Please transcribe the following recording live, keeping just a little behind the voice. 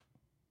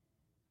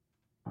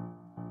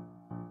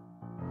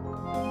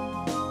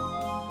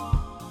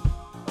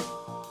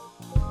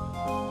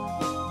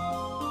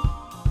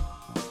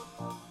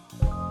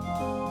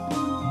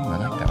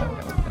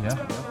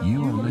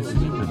You are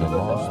listening to the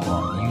Lost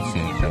One. You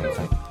said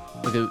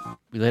that.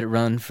 We let it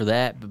run for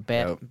that.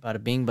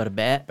 Bada bing, bada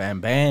bat.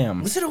 Bam,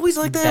 bam. Was it always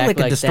like that? Back Like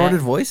a like distorted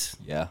that? voice?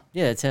 Yeah.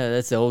 Yeah,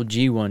 that's the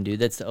OG one, dude.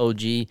 That's the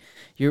OG.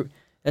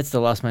 That's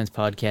the Lost Minds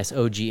podcast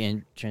OG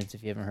entrance.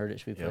 If you haven't heard it,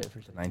 should we play it for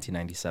a second?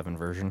 1997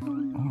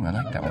 version. Oh, I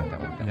like that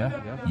one.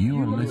 Yeah.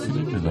 You are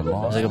listening to the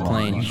Lost like a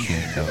plane. One. You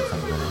said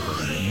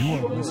that. You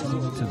are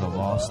listening to the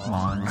Lost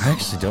Minds. I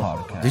actually don't.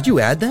 Podcast. Did you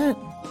add that?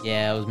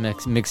 Yeah, I was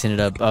mixing it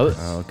up. I was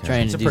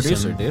trying He's to a do producer,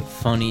 some dude.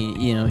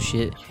 funny,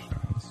 shit.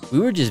 We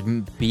were just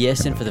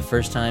BSing for the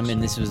first time,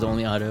 and this was the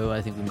only audio.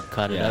 I think we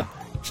caught it Yeah. up.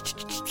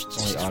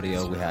 Only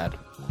audio we had.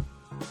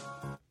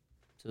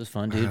 So it was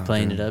fun, dude.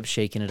 Playing it up,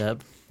 shaking it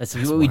up. That's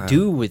what wild. we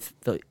do with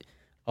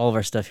all of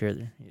our stuff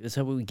here. That's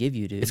what we give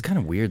you, dude. It's kind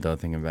of weird, though,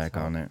 thinking back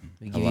on it.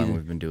 We How give long you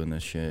we've been doing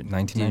this shit.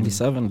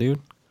 1997, dude.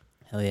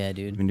 Hell yeah, We've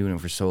dude. been doing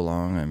it for so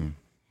long, I'm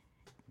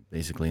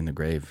basically in the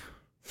grave.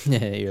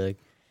 Yeah, you're like,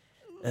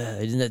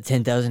 isn't that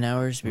 10,000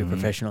 hours? Be a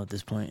professional at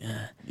this point.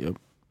 Yep.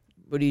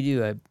 What do you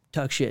do? I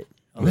talk shit.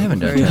 We haven't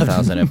done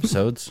 10,000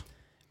 episodes.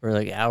 Or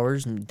like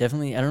hours.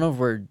 Definitely, I don't know if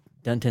we're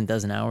done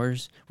 10,000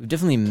 hours. We've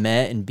definitely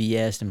met and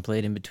BS'd and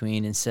played in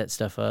between and set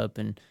stuff up.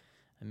 And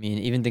I mean,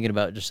 even thinking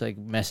about just like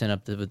messing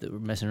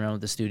around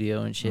with the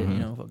studio and shit,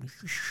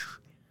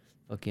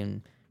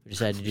 fucking we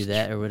decided to do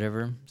that or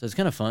whatever. So it's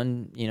kind of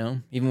fun,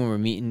 even when we're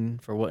meeting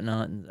for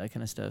whatnot and that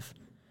kind of stuff.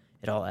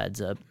 It all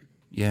adds up.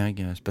 Yeah, I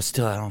guess. But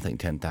still, I don't think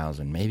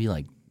 10,000. Maybe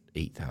like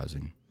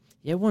 8,000.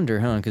 Yeah, I wonder,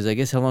 huh? Because I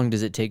guess how long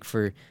does it take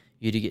for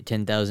you to get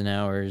 10,000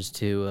 hours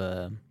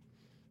to,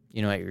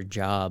 at your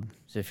job?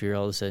 So if you're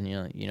all of a sudden,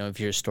 if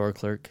you're a store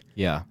clerk,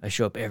 Yeah. I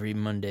show up every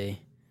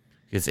Monday.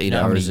 It's 8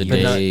 Not hours a many,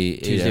 but not day.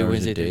 8 Tuesday, hours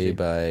Wednesday, a day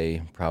Thursday.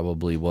 by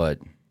probably,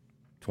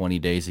 20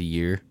 days a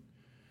year?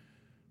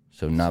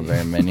 So not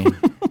very many.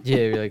 Yeah,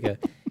 you're like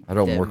I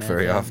don't Dead work man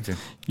very job. often.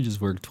 You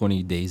just work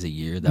 20 days a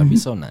year. That'd be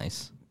so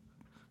nice.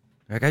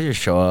 Like, I just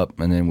show up,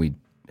 and then we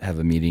have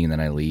a meeting, and then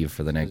I leave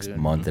for the next good.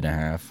 month and a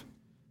half.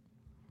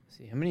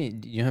 See,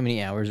 do you know how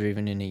many hours are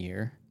even in a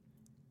year?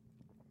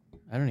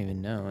 I don't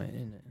even know.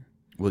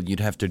 Well, you'd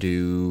have to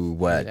do,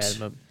 Add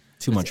them up.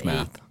 Too much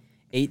math.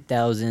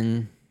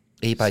 8,000.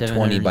 8 by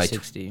 20 by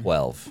 760.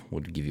 12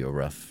 would give you a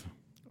rough.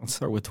 Let's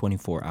start with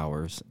 24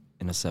 hours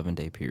in a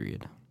 7-day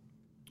period.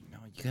 No,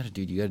 you gotta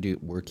do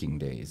working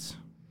days.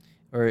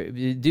 Or,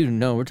 dude,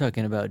 no, we're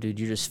talking about, dude,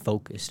 you're just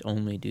focused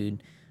only,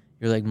 dude.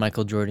 You're like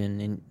Michael Jordan,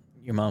 and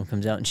your mom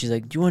comes out, and she's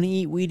like, do you want to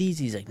eat Wheaties?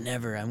 He's like,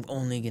 never. I'm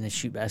only going to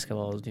shoot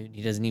basketballs, dude.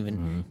 He doesn't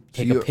even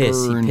take a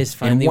piss. He pissed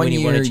finally in one when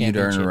he won a year, you'd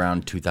championship. earn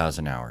around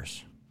 2,000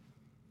 hours.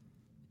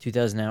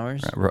 2,000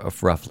 hours?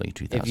 Roughly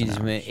 2,000 If you just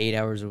hours. went 8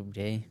 hours a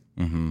day?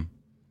 Mm-hmm.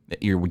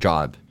 Your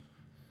job,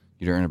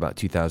 you'd earn about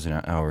 2,000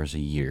 hours a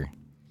year.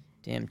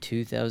 Damn,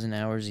 2,000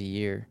 hours a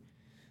year.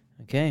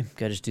 Okay,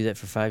 got to just do that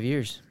for 5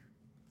 years.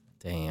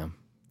 Damn.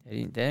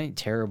 That ain't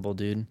terrible,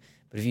 dude.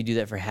 But if you do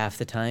that for half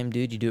the time,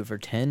 dude, you do it for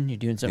 10, you're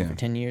doing something Yeah. for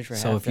 10 years for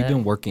half So if you've that.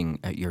 been working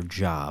at your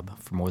job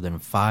for more than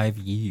 5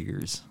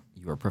 years,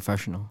 you are a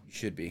professional. You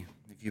should be.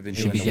 If you've been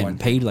You should be getting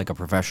paid like a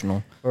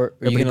professional. Or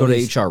you Everybody can go to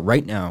always- HR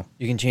right now.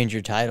 You can change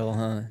your title,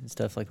 huh? And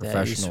stuff like that. You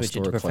Professional switch it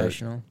store to clerk.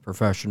 professional.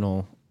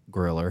 Professional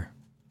griller.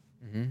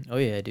 Oh,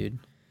 yeah, dude.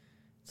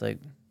 It's like...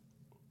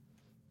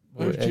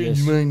 I I guess-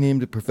 changed my name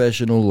to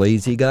professional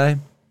lazy guy.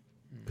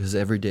 Because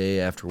every day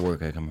after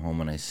work, I come home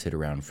and I sit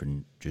around for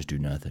just do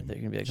nothing. They're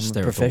going to be like, Just I'm a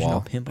stare at the professional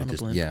wall. pimp on the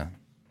blimp. Yeah.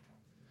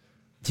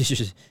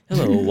 Just,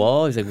 hello,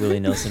 wall. He's like Willie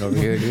Nelson over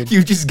here, dude.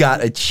 You just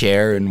got a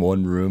chair in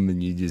one room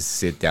and you just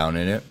sit down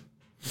in it.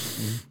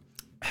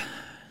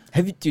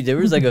 Dude, there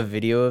was like a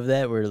video of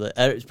that where like,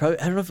 I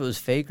don't know if it was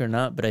fake or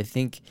not, but I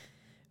think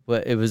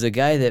it was a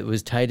guy that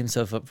was tied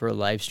himself up for a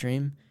live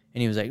stream,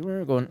 and he was like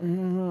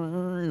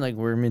going like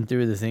worming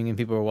through the thing, and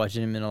people were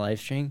watching him in a live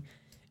stream,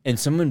 and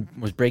someone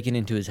was breaking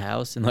into his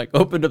house and like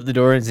opened up the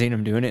door and seen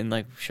him doing it and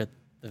like shut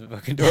the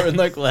fucking door and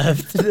like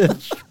left the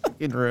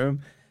fucking room.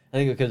 I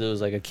think because it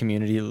was like a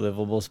community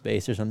livable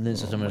space or something,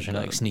 so someone was trying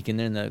to like sneak in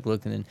there and like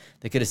look, and then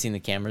they could have seen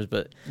the cameras,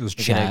 but It was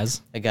looking at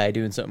Chaz. a guy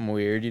doing something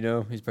weird,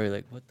 he's probably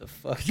like, "What the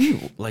fuck?"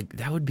 Like,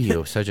 that would be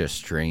such a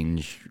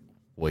strange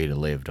way to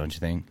live, don't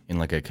you think? In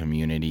like a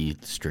community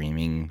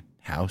streaming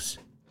house.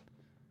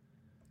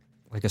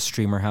 Like a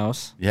streamer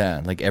house.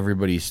 Yeah, like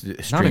everybody's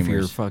streamers. Not if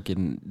you're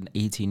fucking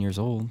 18 years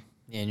old.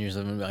 Yeah, and you're just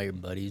living with all your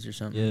buddies or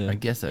something. Yeah. I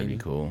guess that'd maybe.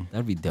 be cool.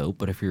 That'd be dope.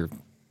 But if you're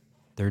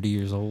 30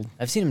 years old,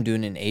 I've seen them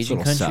doing it in Asian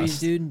little countries, sus.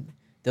 dude.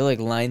 They'll like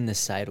line the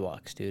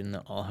sidewalks, dude, and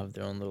they'll all have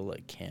their own little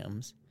like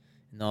cams,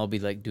 and they'll all be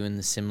like doing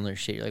the similar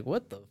shit. You're like,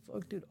 what the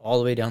fuck, dude? All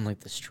the way down like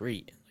the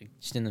street, like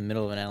just in the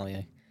middle of an alley.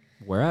 Like,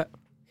 where at?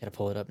 gotta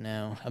pull it up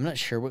now. I'm not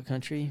sure what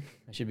country.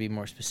 I should be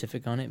more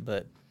specific on it,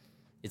 but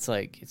it's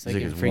like It's in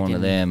like it's freaking. one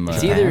of them,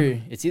 It's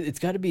Japan? it's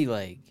got to be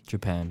like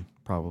Japan,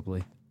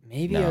 probably.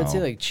 maybe I would say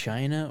No. like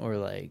China or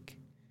like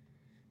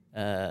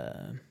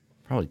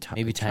Probably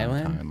Maybe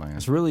Thailand?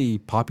 It's really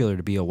popular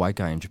to be a white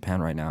guy in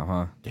Japan right now,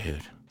 huh?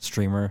 Dude,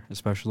 Streamer,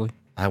 especially.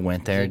 I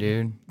went there,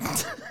 dude.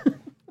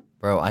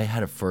 Bro, I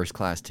had a first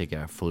class ticket.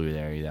 I flew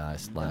there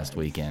last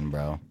weekend,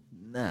 bro.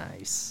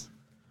 Nice.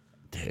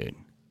 Dude,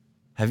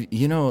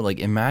 like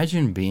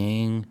imagine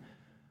being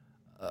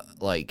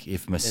like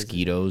if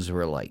mosquitoes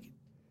were like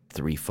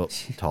 3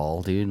 foot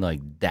tall, dude. Like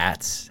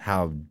that's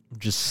how.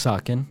 Just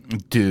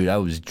sucking. Dude, I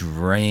was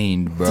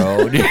drained,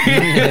 bro.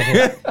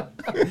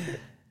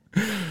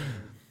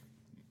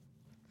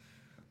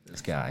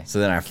 This guy. So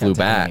then I Can't flew take him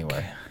back.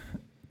 anywhere.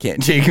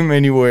 Can't take him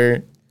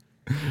anywhere.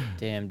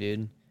 Damn,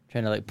 dude.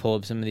 Trying to like pull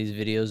up some of these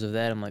videos of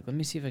that. I'm like, let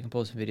me see if I can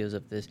pull some videos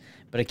of this.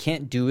 But I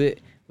can't do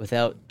it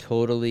without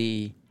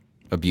totally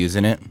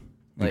Abusing it,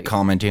 Like- and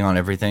commenting on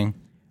everything,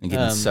 and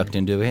getting sucked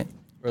into it.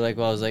 or like,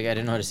 well, I was like, I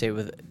didn't know how to say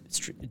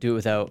it do it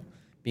without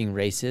being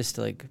racist.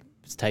 Like,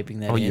 just typing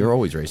that. Oh, in. you're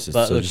always racist.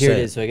 But so look, just here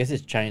say it is. So I guess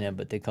it's China,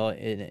 but they call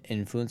it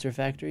influencer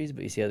factories.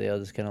 But you see how they all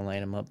just kind of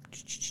line them up.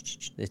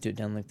 They do it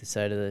down like the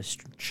side of the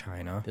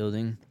China.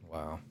 building.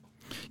 Wow.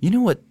 You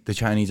know what the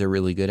Chinese are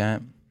really good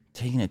at?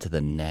 Taking it to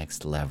the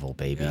next level,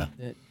 baby. Yeah.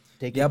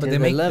 Take Yeah, it but to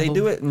they the level.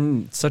 do it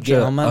in such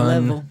Get a on my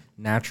level.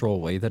 unnatural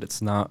way that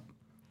it's not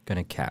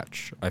gonna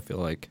catch. I feel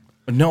like.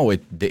 No,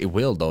 it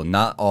will though.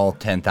 Not all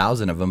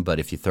 10,000 of them, but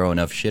if you throw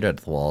enough shit at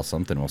the wall,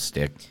 something will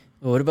stick.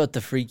 Well, what about the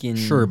freaking?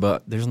 Sure,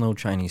 but there's no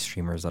Chinese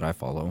streamers that I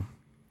follow.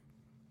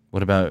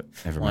 What about Why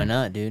everyone?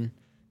 not, dude?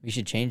 We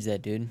should change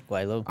that, dude.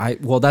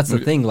 Guaylo. Well, that's the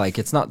thing. Like,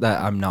 it's not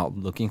that I'm not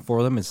looking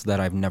for them; it's that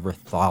I've never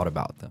thought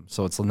about them.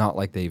 So it's not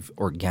like they've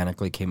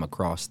organically came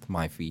across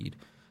my feed,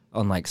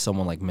 unlike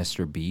someone like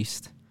Mr.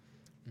 Beast,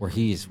 where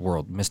he's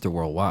Mr.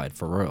 Worldwide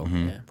for real,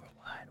 Yeah.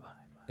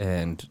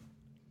 and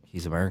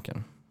he's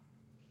American.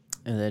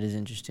 Oh, that is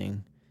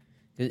interesting.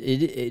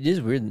 It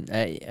is weird.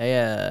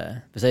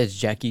 I besides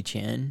Jackie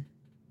Chan,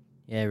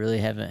 I really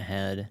haven't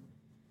had.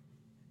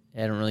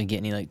 I don't really get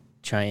any like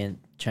Chinese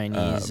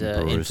Bruce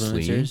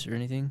influencers or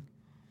anything.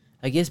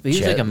 I guess, but he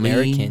was Jet like Li.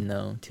 American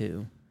though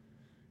too.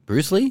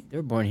 Bruce Lee? They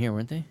were born here,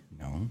 weren't they?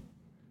 No.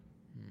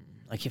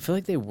 Like I feel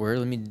like they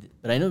were.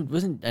 But I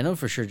know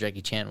for sure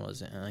Jackie Chan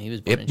wasn't. He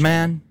was born in Ip China.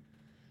 Man?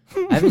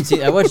 I haven't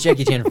seen. I watched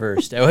Jackie Chan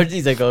first.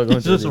 He's like all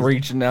going through Just this.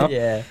 reaching out.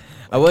 Yeah,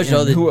 I watched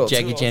all Who the else?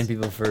 Jackie Who Chan else?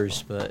 people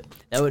first, but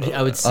I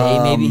would say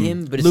maybe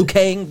him. But it's Liu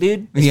Kang,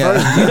 dude.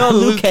 Yeah. Do you know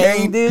Liu Liu Kang,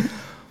 Kang. dude?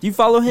 Do you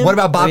follow him? What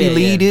about Bobby yeah,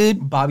 Lee, yeah.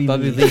 dude? Bobby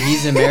Bobby Lee? Lee,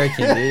 he's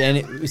American, dude, and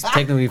it was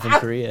technically from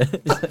Korea.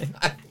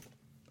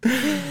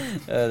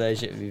 Oh, that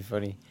shit would be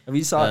funny. Have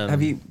you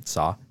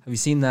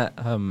seen that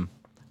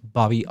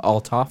Bobby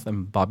Altoff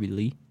and Bobby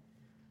Lee?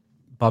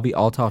 Bobby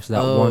Altoff's that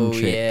one Oh,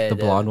 chick, yeah, the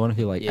the- blonde one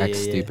who like yeah, acts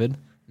yeah, yeah. stupid.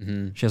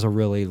 Mm-hmm. She has a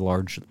really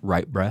large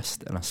right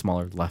breast and a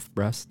smaller left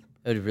breast.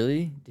 Oh,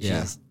 really? Did she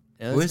Yeah. just-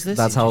 Who is this?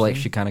 That's how like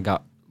interesting. she kind of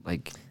got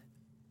like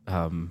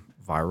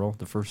viral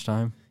the first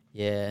time.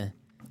 Yeah,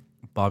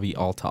 Bobby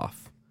Altoff.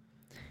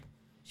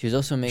 she was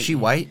also making. She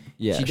white?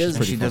 Yeah, She she's does-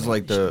 pretty She does funny.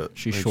 like the.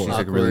 She's like, short. She's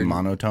like really Awkward.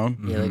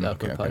 monotone. Yeah, like Mhm.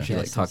 awkward Okay, okay. podcasts She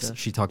like and talks. stuff.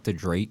 She talked to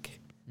Drake.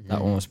 That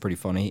Mhm. one was pretty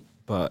funny.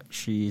 But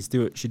she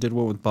did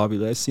one with Bobby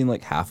Lee. I've seen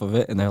like half of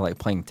it, and they're like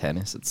playing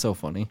tennis. It's so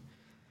funny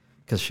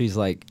because she's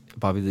like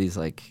Bobby Lee's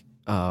like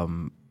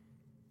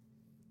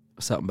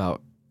something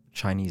about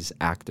Chinese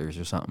actors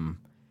or something,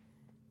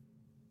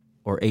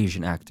 or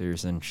Asian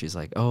actors, and she's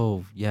like,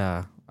 "Oh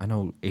yeah, I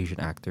know Asian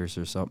actors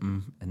or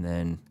something." And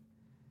then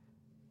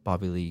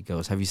Bobby Lee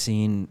goes, "Have you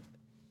seen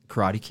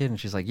Karate Kid?" And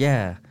she's like,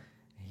 "Yeah."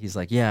 He's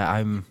like, "Yeah,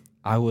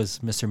 I was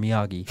Mr.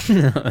 Miyagi."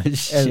 Oh, And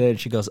shit. then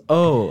she goes,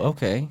 "Oh,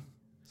 okay.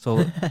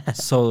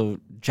 So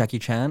Jackie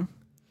Chan?"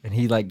 And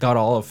he like got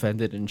all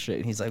offended and shit.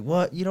 And he's like,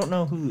 "What? You don't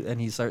know who?" And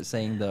he starts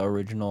saying the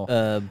original.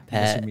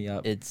 Pat. me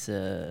up. It's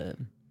Pat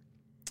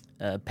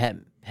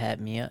Pat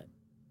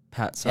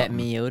Pat something,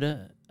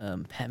 Miota.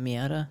 Pat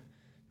Miata.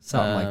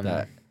 something like um,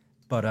 that.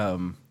 But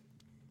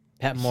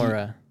Pat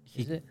Mora.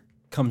 he- Is it?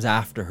 comes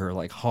after her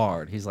like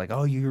hard. He's like,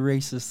 "Oh, you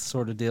racist,"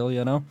 sort of deal,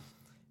 you know.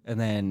 And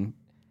then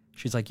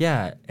she's like,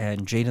 "Yeah,"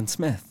 and Jaden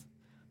Smith,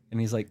 and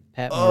he's like,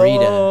 Pat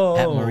Morita.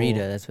 Pat Oh. Morita.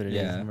 That's what it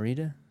is. Yeah.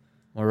 Morita.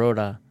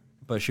 Morota.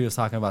 but she was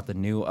talking about the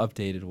new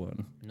updated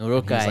one. And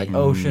Norokai. he's like,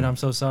 "Oh shit, I'm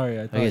so sorry.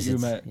 I thought guess you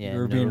it's- yeah,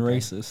 were being Norokai.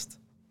 racist."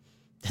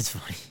 That's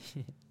funny.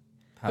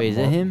 Pat Wait, is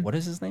it him? What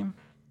is his name?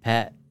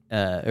 Pat,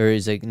 or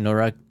is like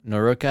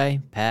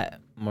Norokai, Pat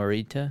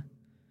Morita,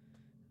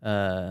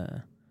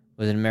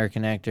 was an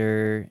American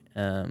actor,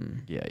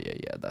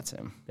 Yeah, that's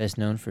him. best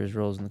known for his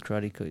roles in the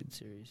Karate Kid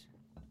series.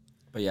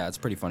 But yeah, it's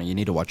pretty funny. You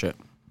need to watch it.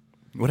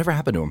 Whatever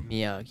happened to him?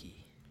 Miyagi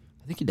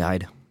I think he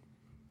died.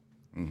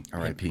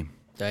 R.I.P.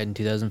 died in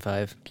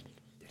 2005.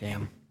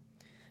 Damn.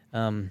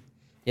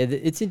 Yeah,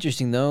 it's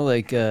interesting though.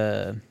 Like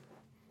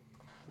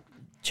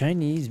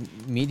Chinese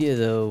media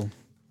though.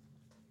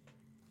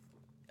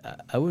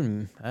 I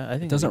wouldn't. I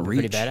think doesn't they're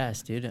pretty reach.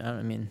 badass, dude.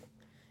 I mean,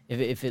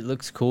 if it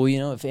looks cool, you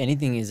know, if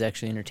anything is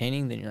actually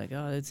entertaining, then you're like,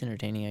 oh, that's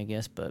entertaining, I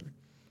guess. But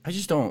I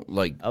just don't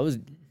like. I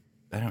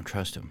don't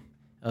trust him.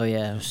 oh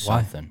yeah, Why?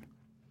 Something.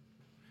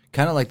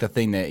 Kind of like the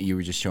thing that you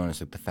were just showing us,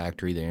 like the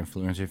factory, the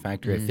influencer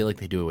factory. Mm-hmm. I feel like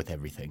they do it with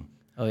everything.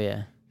 oh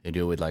yeah. They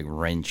do it with like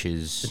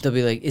wrenches. But they'll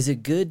be like, is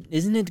it good?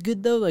 Isn't it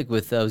good though? Like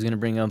with I was gonna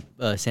bring up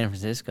San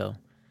Francisco,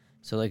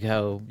 so like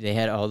how they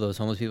had all those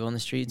homeless people on the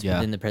streets, Yeah.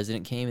 but then the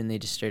president came and they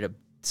just straight up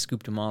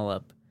scooped them all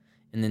up,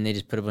 and then they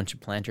just put a bunch of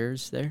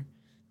planters there.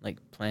 like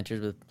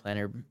planters with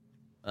planter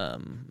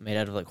made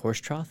out of like horse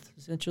trough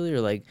essentially,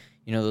 or like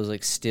those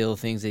like steel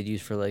things they'd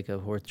use for like a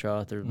horse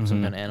trough or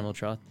some kind of animal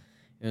trough.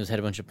 It was had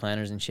a bunch of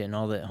planters and shit, and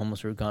all the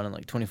homeless were gone in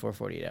like 24,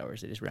 48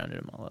 hours. They just rounded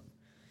them all up.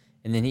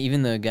 And then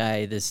even the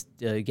guy, this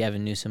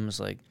Gavin Newsom, was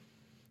like,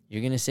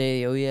 "You're gonna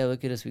say, oh yeah,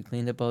 look at us, we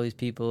cleaned up all these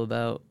people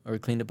or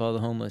cleaned up all the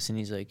homeless," and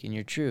he's like, "And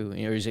you're true,"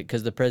 or he's like,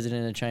 "Because the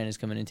president of China is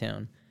coming in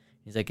town."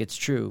 He's like, "It's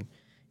true,"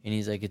 and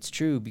he's like, "It's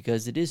true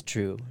because it is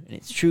true, and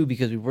it's true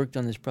because we worked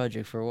on this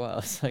project for a while."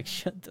 It's like,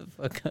 shut the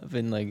fuck up,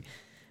 and like,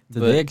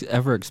 did they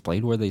ever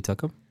explain where they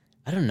took him?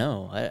 I don't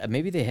know.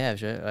 Maybe they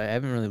have. I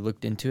haven't really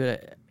looked into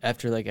it.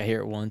 After like I hear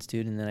it once,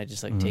 dude, and then I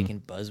just like taking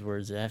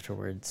buzzwords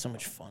afterwards. It's so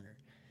much funner.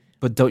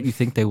 But don't you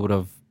think they would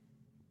have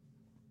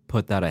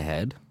put that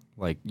ahead?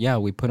 Like, yeah,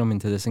 we put them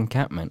into this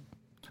encampment.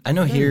 I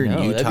know here in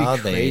that'd be Utah,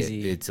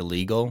 crazy. it's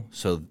illegal.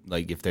 So,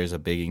 like, if there's a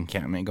big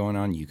encampment going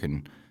on, you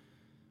can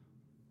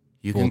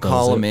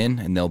call them in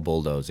and they'll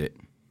bulldoze it.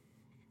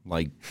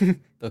 Like,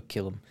 They'll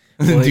kill them.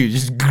 dude,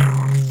 just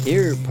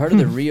Here, part of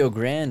the Rio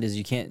Grande is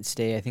you can't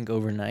stay, I think,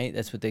 overnight.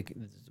 That's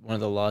one of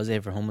the laws they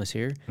have for homeless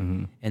here.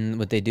 Mm-hmm. And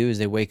what they do is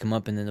they wake them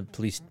up, and then the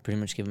police pretty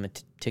much give them a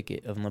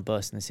ticket on the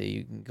bus, and they say,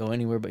 you can go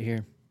anywhere but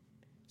here.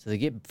 So they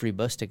get free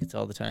bus tickets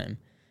all the time.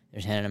 They're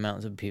just handing them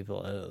out, and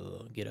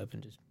people get up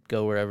and just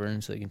go wherever,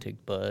 and so they can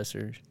take bus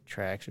or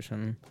tracks or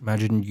something.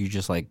 Imagine you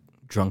just like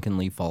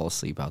drunkenly fall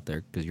asleep out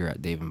there because you're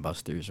at Dave and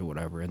Buster's or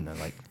whatever, and then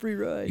like Free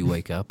ride. you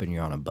wake up and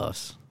you're on a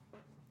bus.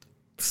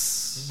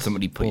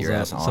 somebody put Pulls your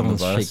out, ass on the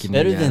someone's bus. shaking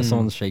Better you. than-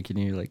 Someone's shaking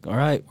you. Like, all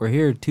right, we're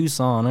here,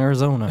 Tucson,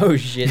 Arizona. Oh,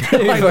 shit.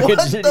 Like, what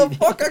the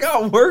fuck? I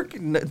got work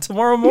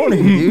tomorrow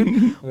morning,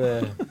 dude.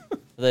 Well,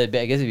 I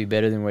guess it'd be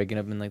better than waking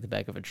up in like the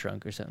back of a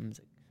trunk or something. It's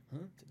like,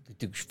 huh?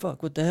 Dude,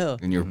 fuck, what the hell?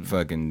 And your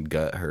fucking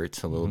gut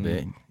hurts a little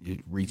bit.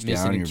 You reach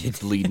Missing down, a you're kidney.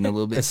 bleeding a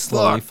little bit. It's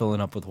slowly Fuck.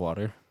 filling up with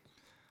water.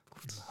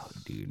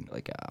 Dude.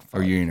 Like,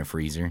 Or you're in a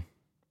freezer.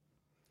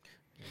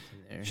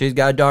 There. She's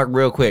got dark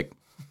real quick.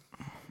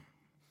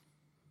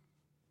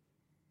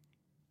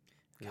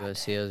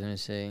 Let's see, I was gonna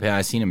say. Yeah,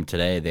 I seen them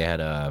today. They had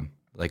a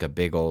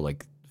big old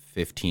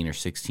 15 or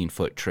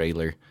 16-foot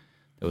trailer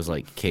that was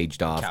like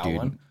caged off, Cow dude.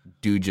 one?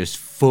 Dude, just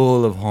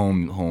full of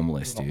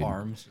homeless, dude.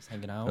 arms just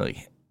hanging out.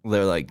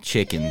 They're like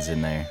chickens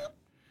in there.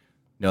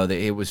 No,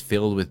 it was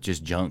filled with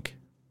just junk,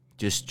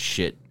 just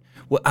shit.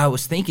 Well, I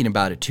was thinking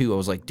about it too. I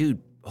was like,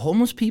 dude,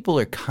 homeless people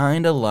are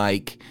kind of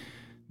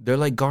they're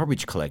like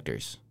garbage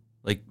collectors.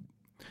 Like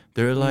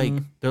they're like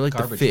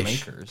garbage the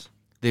fish. makers.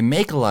 They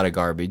make a lot of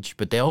garbage,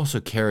 but they also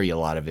carry a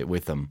lot of it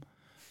with them.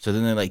 So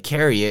then they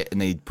carry it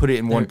and they put it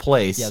in one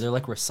place. Yeah, they're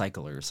like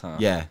recyclers, huh?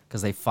 Yeah.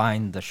 Because they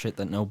find the shit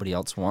that nobody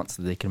else wants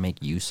that they can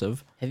make use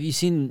of, Have you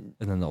seen,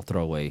 and then they'll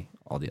throw away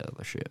all the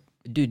other shit.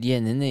 dude? Yeah,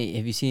 and then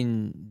have you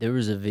seen? There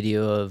was a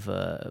video of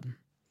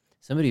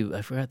somebody.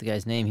 I forgot the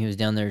guy's name. He was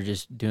down there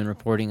just doing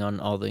reporting on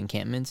all the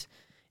encampments,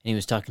 and he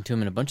was talking to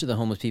him. And a bunch of the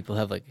homeless people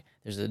have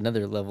there's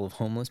another level of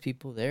homeless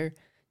people there.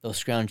 They'll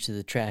scrounge to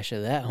the trash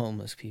of that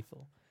homeless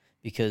people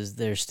because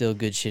there's still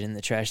good shit in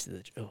the trash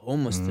that the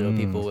homeless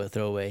people will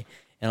throw away.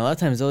 And a lot of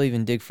times they'll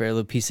even dig for a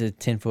little piece of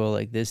tinfoil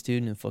like this,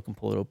 dude, and fucking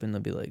pull it open.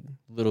 There'll be like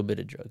a little bit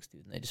of drugs,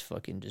 dude. And they just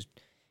fucking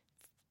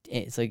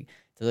it's like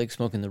they're like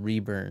smoking the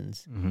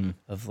reburns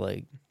of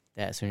like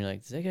that. So when you're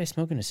like, is that guy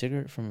smoking a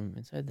cigarette from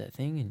inside that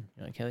thing? And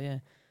you're like, hell yeah.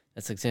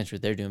 That's like essentially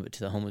what they're doing. But to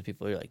the homeless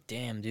people, you're like,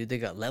 damn, dude, they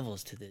got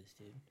levels to this,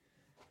 dude.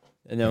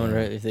 And no one,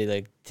 if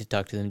they to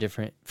talk to them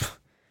different,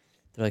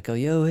 they're like, oh,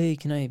 yo, hey,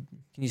 can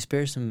you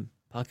spare some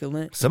pocket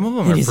lint? Some of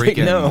them And are he's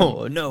freaking.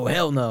 like, no,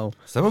 hell no.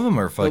 Some of them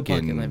are pocket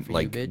fucking lint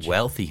for you, bitch.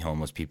 wealthy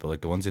homeless people,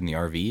 like the ones in the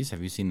RVs.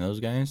 Have you seen those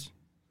guys?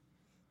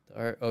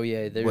 Oh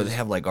yeah, there's Where they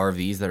have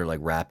RVs that are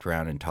wrapped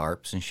around in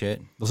tarps and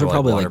shit. Those So, are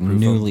probably waterproof them.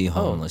 newly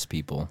homeless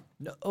people.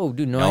 no, oh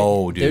dude,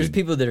 No, There's dude.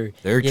 people that are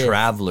They're yeah.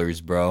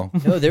 travelers, bro.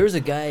 No, there was a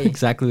guy.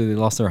 Exactly, they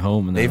lost their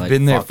home and they're They've like,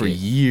 been there "Fuck for it.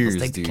 years,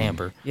 Let's take dude. the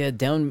camper." Yeah,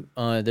 down.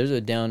 There's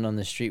a down on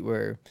the street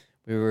where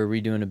we were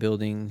redoing a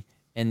building,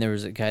 and there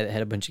was a guy that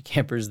had a bunch of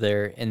campers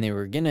there, and they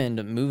were gonna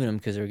end up moving them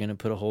because they were gonna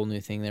put a whole new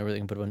thing there where they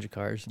can put a bunch of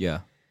cars. Yeah.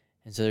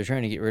 And so they're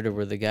trying to get rid of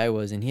where the guy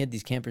was, and he had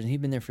these campers, and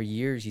he'd been there for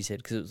years. He said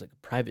because it was like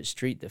a private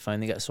street that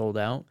finally got sold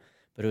out,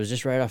 but it was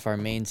just right off our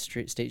main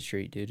street, State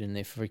Street, dude. And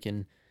they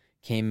freaking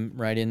came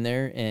right in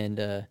there,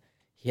 and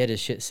he had his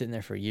shit sitting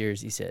there for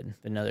years. He said,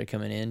 but now they're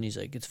coming in. He's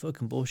like, it's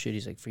fucking bullshit.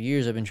 He's like, for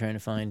years I've been trying to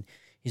find.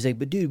 He's like,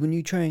 but dude, when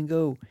you try and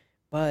go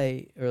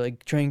buy or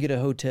try and get a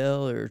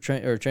hotel or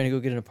trying to go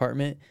get an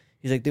apartment.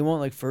 He's like, they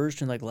want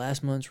first and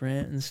last month's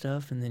rent and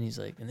stuff. And then he's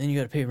like, and then you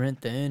got to pay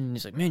rent then. And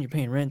he's like, man, you're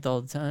paying rent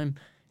all the time.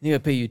 And you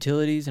got to pay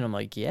utilities. And I'm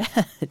like, yeah.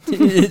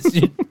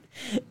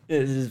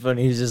 It's just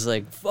funny. He's just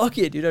like, fuck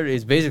it, dude.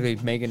 He's basically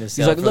making a He's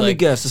like, let me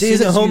guess. See,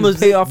 the you homeless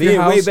pay off your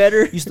being house, way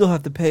better. you still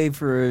have to pay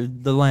for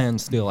the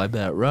land still, I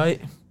bet,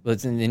 right?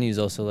 But then he was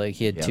also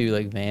he had Yep.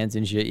 two vans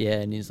and shit. Yeah.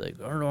 And he's like,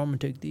 I don't know, I'm going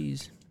to take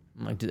these.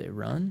 I'm like, do they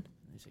run?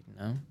 He's like,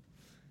 no.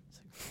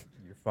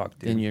 You're fucked,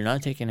 Then you're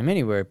not taking them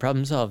anywhere.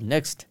 Problem solved.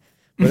 Next.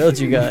 What else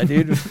you got,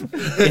 dude?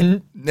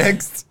 And,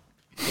 Next.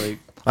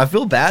 I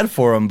feel bad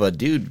for him, but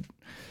dude,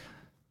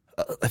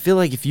 I feel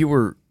like if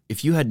you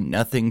if you had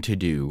nothing to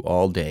do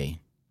all day,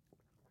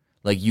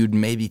 like you'd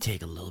maybe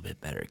take a little bit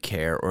better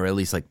care, or at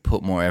least like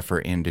put more effort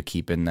into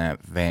keeping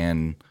that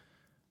van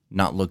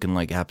not looking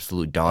like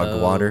absolute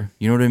dog water.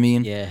 You know what I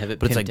mean? Yeah, have it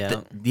but pimped it's like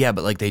out.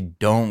 but like they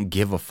don't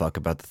give a fuck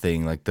about the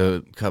thing. Like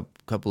the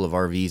couple of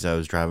RVs I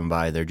was driving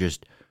by, they're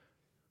just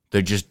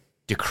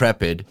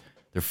decrepit.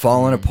 They're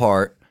falling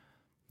apart.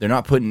 They're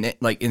not putting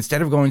it, like,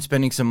 instead of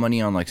spending some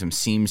money on like some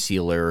seam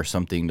sealer or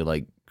something to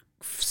like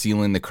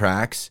seal in the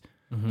cracks,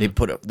 they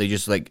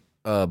just like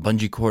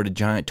bungee cord a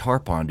giant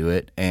tarp onto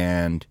it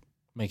and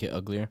Make it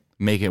uglier.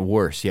 make it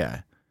worse.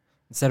 Yeah.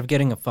 Instead of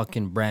getting a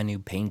fucking brand new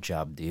paint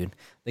job, dude,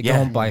 they Yeah.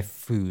 go and buy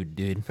food,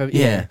 dude.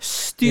 Yeah.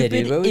 Stupid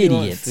dude, why would you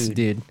want idiots, food?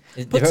 dude.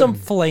 It- Put they're- some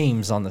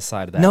flames on the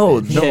side of that. No,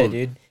 bitch. no, Yeah,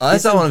 dude.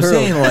 That's Get not what some I'm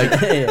saying.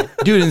 pearls. Like, Yeah.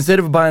 dude, instead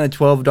of buying a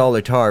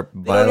 $12 tarp,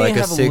 buy don't like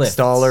even a have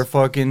 $6 lifts.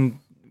 fucking,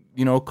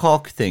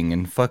 caulk thing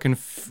and fucking,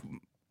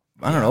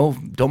 I don't know.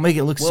 Don't make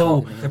it look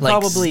Well, so they're like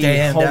probably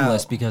stand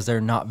homeless out. because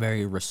they're not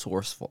very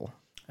resourceful.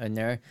 And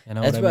there, You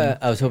know that's what I why mean?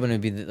 I was hoping it'd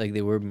be like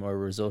they were more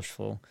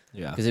resourceful.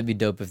 Yeah. Because it'd be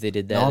dope if they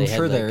did that. No, I'm They had,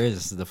 sure like, there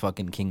is the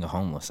fucking king of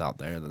homeless out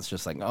there that's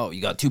just like, oh, you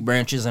got 2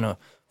 branches and a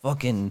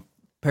fucking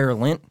pair of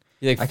lint?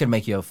 He, like, I could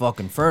make you a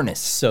fucking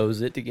furnace.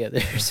 sews it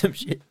together or some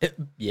shit.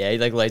 Yeah, he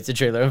like lights the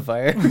trailer on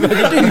fire.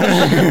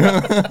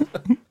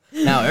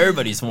 Now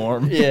everybody's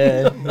warm.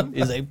 Yeah,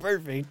 he's like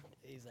perfect.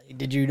 He's like,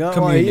 did you not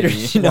want to eat? Or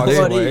Community. did you not Walks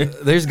want to away. eat?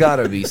 There's got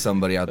to be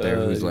somebody out there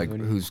Oh, who's that'd like be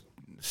funny. who's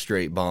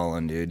straight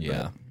balling, dude.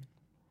 Yeah.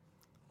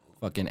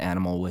 Fucking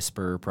animal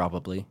whisperer,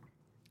 probably.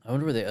 I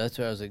wonder where they. That's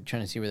what I was like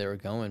trying to see where they were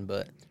going,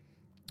 but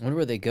I wonder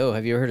where they go.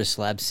 Have you ever heard of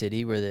Slab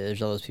City, where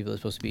there's all those people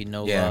that's supposed to be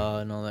no Yeah. law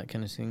and all that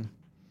kind of thing?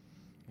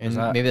 And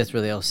that? maybe that's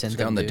where they all send It's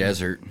them down the to.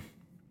 desert.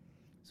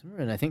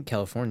 Somewhere in I think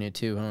California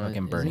too. I don't know,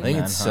 Fucking isn't Burning it? I think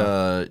Man, it's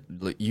huh?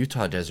 like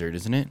Utah desert,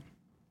 isn't it?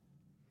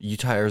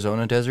 Utah,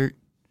 Arizona desert.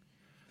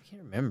 I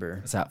can't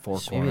remember. It's at Four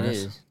Maybe it Corners.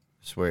 is.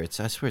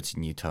 I swear it's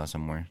in Utah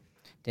somewhere.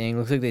 Dang,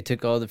 looks like they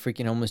took all the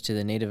freaking homeless to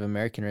the Native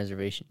American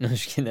reservation. No,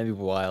 just kidding. That'd be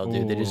wild,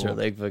 dude. They just start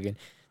Ooh. like fucking,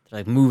 they're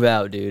like, move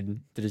out, dude.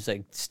 They just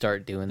like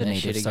start doing The that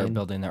shit natives start again.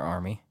 building their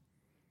army.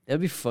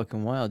 That'd be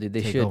fucking wild, dude.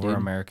 They Take should, over dude.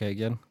 America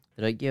again.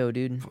 They're like, yo,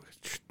 dude.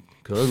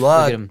 Good Look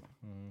luck. at 'em.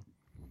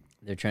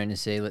 They're trying to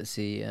say, let's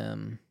see.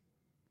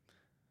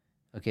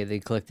 Okay, they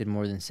collected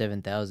more than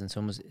 7,000, so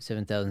almost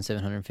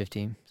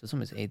 7,715. So it's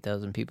almost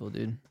 8,000 people,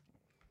 dude.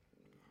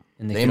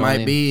 And They can might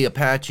only- be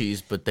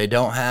Apaches, but they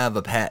don't have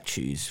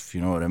Apaches, if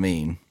you know what I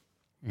mean.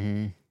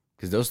 Mhm.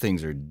 Because those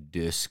things are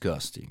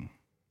disgusting.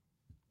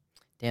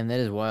 Damn, that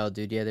is wild,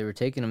 dude. Yeah, they were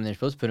taking them. They're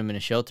supposed to put them in a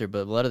shelter, but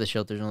a lot of the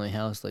shelters only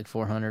housed like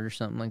 400 or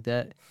something like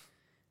that,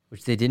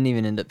 which they didn't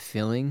even end up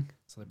filling.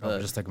 So they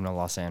probably just took them to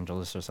Los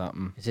Angeles or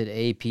something. It said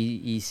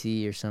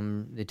APEC or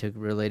some. They took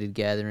related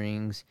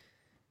gatherings,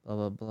 blah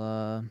blah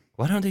blah.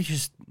 Why don't they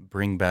just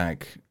bring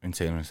back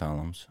insane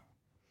asylums?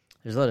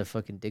 There's a lot of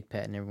fucking dick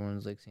patting.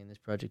 Everyone's like saying this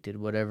project did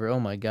whatever. Oh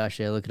my gosh,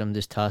 yeah, look at them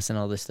just tossing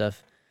all this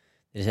stuff.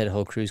 They just had a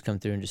whole cruise come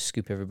through and just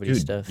scoop everybody's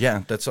Dude, stuff.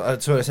 yeah, that's what I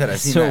said. I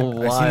That's seen so that. I seen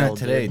that wild,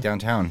 today dude.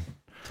 downtown.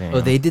 Oh,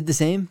 they did the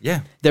same? Yeah,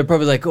 They're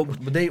probably like, oh,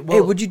 but they hey,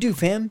 well, what'd you do,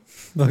 fam?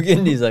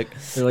 Fucking, he's like,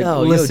 they're like,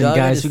 Oh, yo, listen, dog, I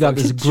guys, just we got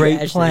this fucking great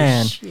trashed this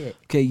plan. shit.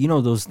 Okay, you know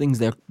those things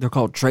they're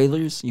called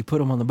trailers? You put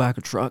them on the back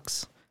of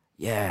trucks.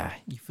 Yeah,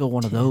 you fill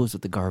one of those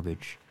with the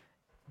garbage.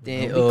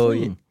 Damn, It'll be oh, yeah.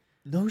 clean.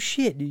 No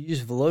shit. You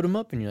just load them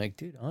up and you're like,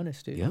 dude,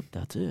 honest, dude. Yep,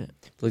 that's it.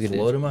 Look at it.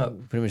 Load 'em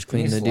up. Pretty much Can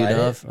you cleaned the dude slide it?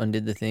 off,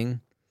 undid the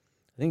thing.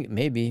 I think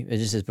maybe. It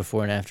just says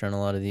before and after on a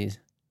lot of these.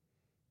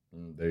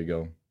 There you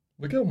go.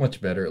 Look how much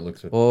better it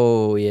looks with.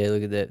 Oh, yeah,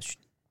 look at that.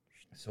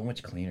 So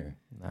much cleaner.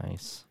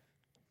 Nice.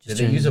 Did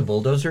they use a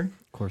bulldozer?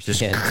 Of course.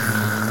 Just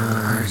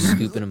Yeah,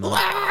 scooping them up.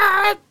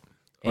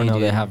 Or Hey, no,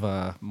 they dude. have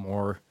a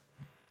more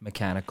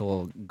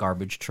mechanical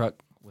garbage truck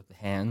with the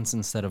hands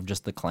instead of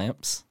just the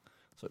clamps.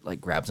 So it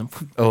like grabs them.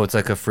 Oh, it's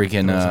like a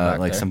freaking Throws it back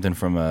like there. something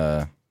from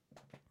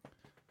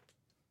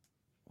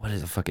what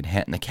is a fucking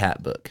Hat in the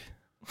Cat book?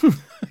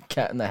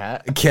 Cat in the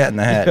Hat. Cat in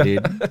the Hat,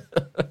 dude.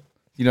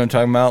 You know what I'm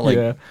talking about? Like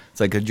Yeah. it's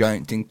like a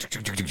giant thing.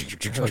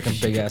 Fucking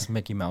big ass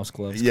Mickey Mouse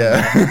gloves.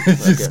 Yeah,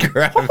 just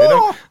grabbing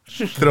it,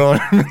 throwing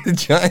them in the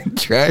giant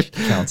trash.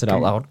 Counts it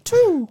out loud.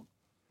 2.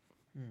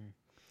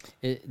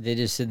 They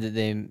just said that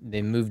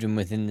they moved them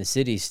within the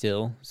city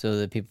still, so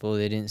the people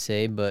they didn't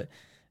say, but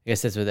I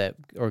guess that's what that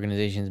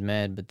organization's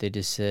mad. But they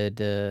just said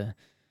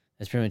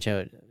that's pretty much how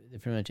it. The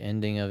pretty much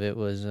ending of it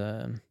was.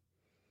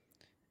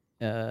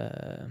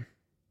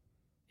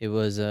 It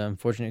was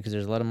unfortunate because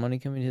there's a lot of money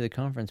coming to the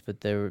conference,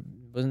 but there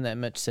wasn't that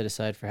much set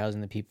aside for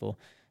housing the people.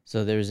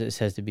 So this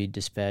has to be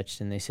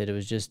dispatched, and they said it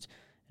was just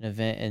an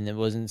event, and it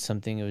wasn't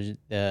something. It was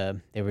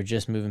they were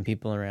just moving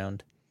people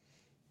around.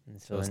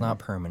 And So it's not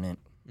permanent.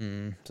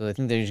 So I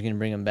think they're just gonna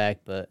bring them back,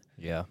 but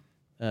Yeah.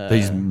 They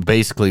just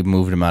basically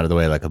moved him out of the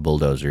way like a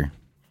bulldozer.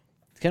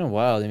 it's kind of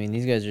wild. I mean,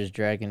 these guys are just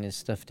dragging his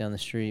stuff down the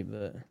street,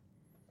 but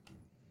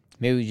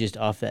maybe just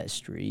off that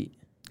street.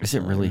 Is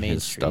it really main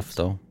his stuff streets.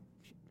 though?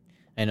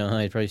 I know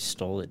he probably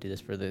stole it. Dude, that's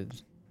for the.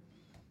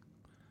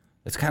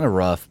 It's kind of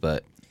rough,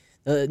 but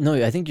No,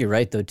 I think you're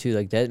right though too.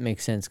 Like that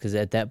makes sense because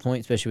at that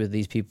point, especially with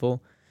these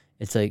people,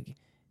 It's like,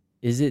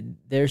 is it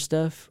their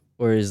stuff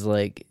or is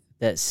like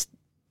that's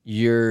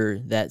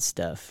that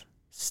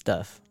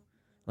stuff?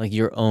 Like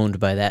you're owned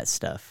by that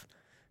stuff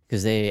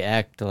because they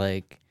act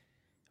like,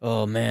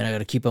 oh man, I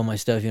gotta keep all my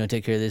stuff.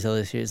 Take care of this, all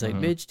this shit. It's like,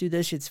 bitch, dude,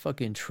 that shit's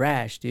fucking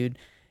trash, dude.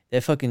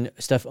 That fucking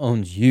stuff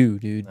owns you,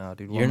 dude. No,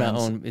 dude, You're not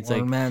owned. It's one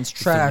like man's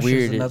trash is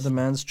weirdest. another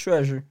man's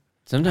treasure.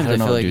 Sometimes I don't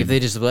feel know, like dude. if they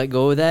just let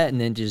go of that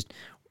and then just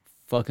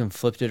fucking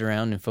flipped it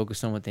around and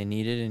focused on what they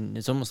needed, and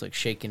it's almost like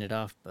shaking it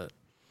off. But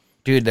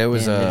Dude, there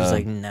was they're just a.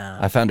 like, nah.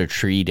 I found a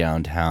tree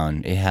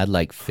downtown. It had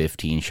like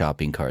 15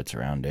 shopping carts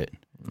around it.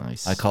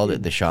 Nice. I called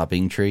it the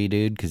shopping tree,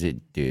 dude, because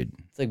dude.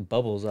 It's like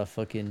Bubbles off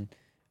fucking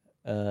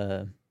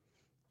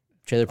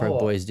Trailer Park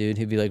Boys, dude.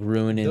 He'd be like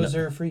ruining. Those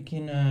are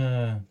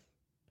freaking.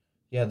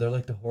 Yeah, they're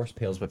like the horse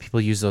pails, but people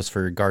use those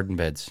for garden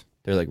beds.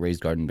 They're like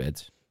raised garden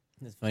beds.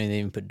 It's funny they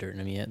even put dirt in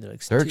them yet. They're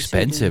like, They're "Too soon,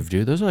 expensive,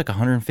 dude. Those are like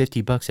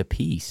 $150 a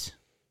piece.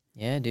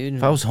 Yeah, dude.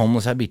 If I was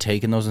homeless, I'd be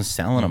taking those and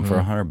selling them for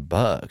 $100.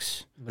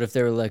 But if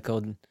they were like,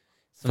 oh,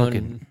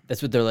 someone,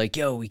 that's what they're like,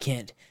 yo, we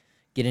can't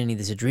get any of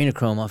this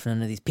adrenochrome off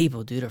none of these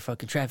people, dude. Our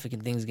fucking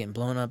trafficking things getting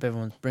blown up.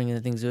 Everyone's bringing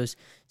the things to us.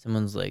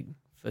 Someone's like,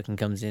 fucking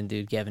comes in,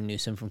 dude. Gavin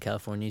Newsom from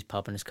California. He's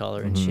popping his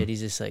collar and shit.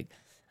 He's just like,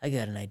 I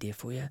got an idea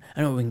for you.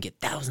 I know we can get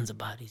thousands of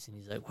bodies. And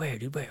he's like, where,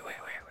 dude?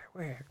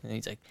 Where? And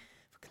he's like,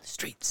 fucking the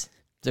streets.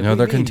 Like, No, what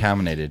they're do you mean?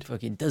 contaminated.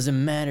 Fucking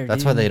doesn't matter, That's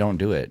dude. why they don't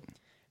do it.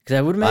 Because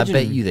I would I imagine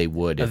bet you they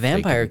would. a if they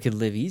vampire could. could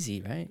live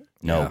easy, right?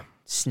 No. Yeah.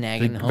 Snagging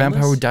The homeless.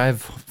 vampire would die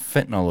of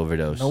fentanyl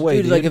overdose. No way,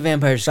 Dude, dude. like a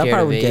vampire scared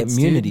Vampire of would get AIDS,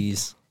 dude.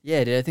 immunities.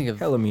 Yeah, dude, I think of...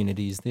 Hell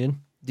immunities, dude.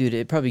 Dude,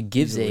 it probably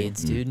gives Easily.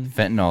 AIDS, dude.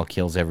 Fentanyl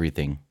kills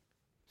everything,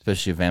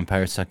 especially a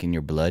vampire sucking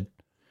your blood.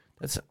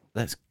 That's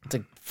It's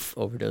like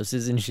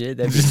overdoses and shit.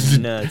 That'd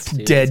be nuts,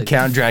 dude. dead It's like,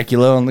 Count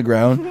Dracula on the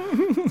ground.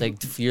 It's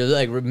like you're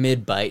like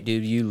mid bite,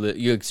 dude.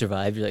 You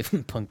survive. You're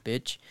like punk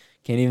bitch.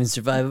 Can't even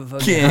survive a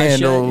fucking Can't hot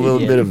handle shot, a little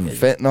dude. bit Yeah, of you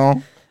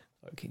fentanyl.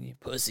 fucking you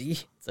pussy.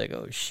 It's like,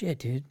 oh shit,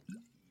 dude.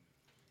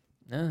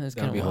 No, that's It's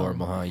gotta kind be of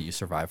horrible, huh? You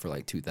survive for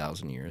like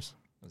 2,000 years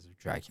as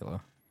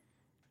Dracula.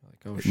 Like,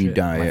 oh You shit,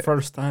 die my it.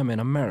 first time in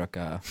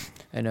America.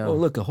 I know. Oh,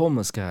 look, a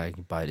homeless guy.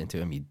 You bite into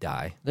him, you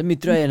die. Let me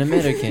try an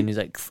American. He's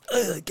like,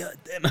 oh, god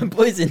damn, I'm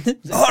poisoned.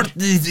 It's like, Heart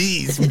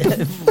disease.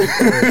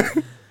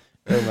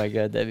 oh my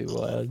god, that'd be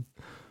wild.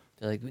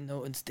 They're like, no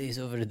one stays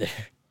over there.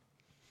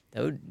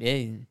 That would,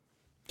 yeah.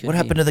 could What be.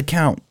 happened to the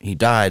Count? He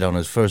died on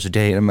his first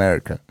day in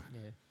America.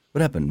 Yeah.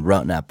 What happened?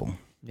 Rotten apple.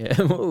 Yeah,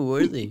 oh,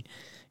 worthy.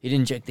 He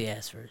didn't check the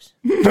ass first.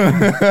 He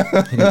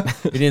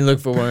didn't look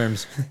for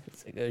worms.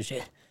 It's like, oh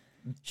shit.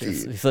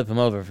 Should flip him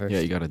over first.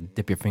 Yeah, you gotta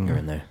dip your finger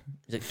in there.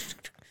 He's like,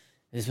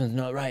 this one's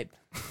not ripe.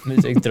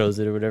 He's like, throws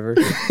it or whatever.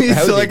 He's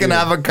How would like they an do it?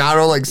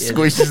 avocado, like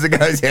squishes the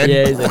guy's head.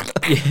 Yeah, he's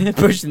like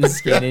pushing the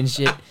skin and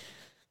shit.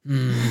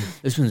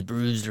 This one's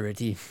bruised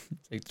already.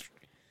 It's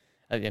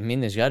like, I mean,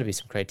 there's got to be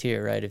some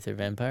criteria, right? If they're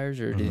vampires,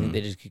 or do you think they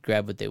just could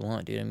grab what they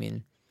want, dude? I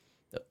mean,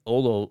 the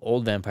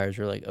old vampires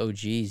were like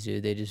OGs,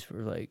 dude. They just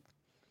were like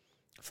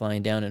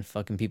flying down and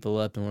fucking people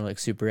up, and were like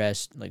super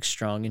ass, like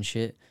strong and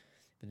shit.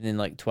 But then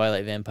like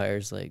Twilight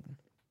vampires, like,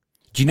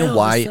 Do you know "Hell,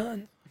 why?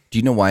 son." Do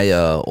you know why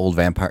old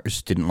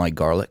vampires didn't like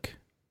garlic?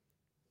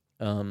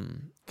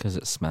 Because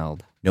it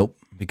smelled. Nope,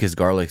 because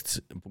garlic's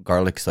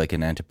like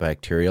an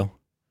antibacterial,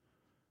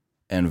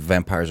 and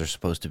vampires are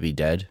supposed to be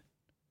dead.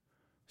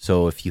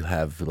 So if you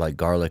have like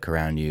garlic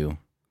around you,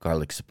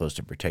 garlic's supposed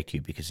to protect you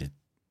because it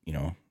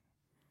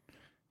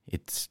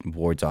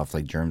wards off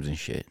like germs and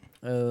shit.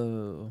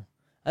 Oh,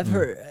 I've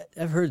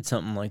heard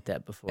something like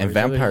that before. And Is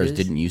that what it vampires is?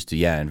 didn't used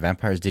to, and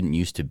vampires didn't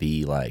used to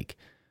be like,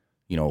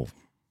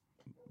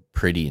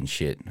 pretty and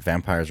shit.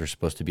 Vampires were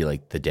supposed to be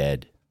like the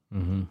dead.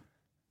 Mm-hmm.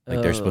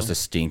 Like they're supposed Oh. to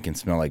stink and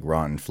smell like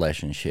rotten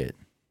flesh and shit.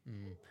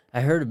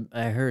 I heard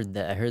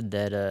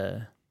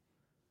that.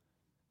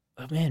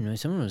 Oh man,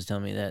 someone was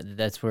telling me that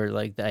that's where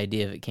like the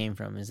idea of it came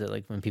from. Is that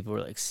like when people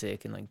were like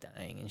sick and like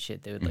dying and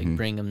shit, they would like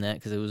bring them that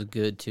because it was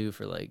good too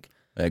for like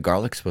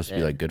Garlic's supposed to be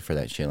Yeah. like good for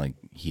that shit, like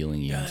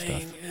healing you and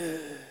stuff.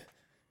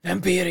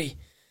 vampire.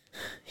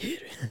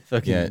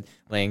 Fucking Yeah.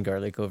 laying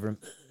garlic over them.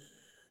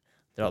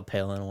 They're all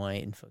pale and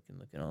white and fucking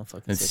looking all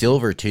fucking. And sick.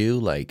 silver too,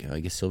 like I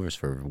guess silver's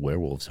for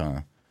werewolves,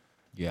 huh?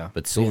 Yeah.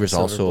 But silver's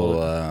silver also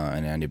bullet.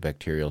 an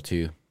antibacterial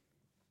too.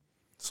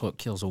 So it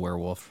kills a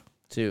werewolf.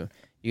 too.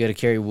 You got to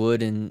carry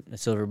wood and a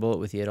silver bullet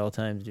with you at all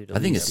times, dude. I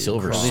think a At least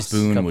silver at least a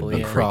spoon couple, would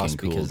be yeah. Cross freaking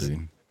cool, because-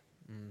 dude.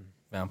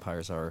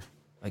 Vampires are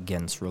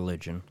against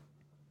religion.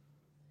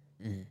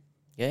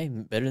 Yeah,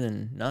 better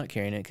than not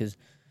carrying it, because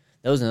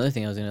that was another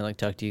thing I was gonna like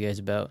talk to you guys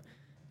about.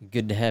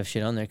 Good to have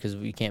shit on there, because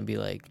we can't be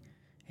like,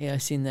 hey, I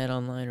seen that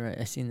online, right?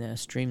 I seen that,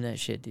 stream that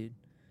shit, dude,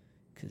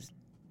 because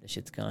that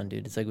shit's gone,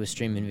 dude. It's like with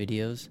streaming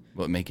videos,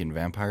 What, making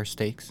vampire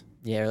steaks?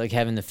 yeah, or like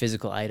having the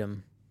physical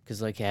item,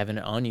 because like having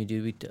it on you,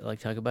 dude. We like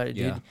talk about it,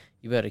 dude. Yeah.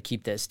 You gotta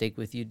keep that steak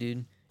with you,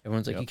 dude.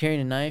 Everyone's like, Yep. you carrying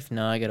a knife?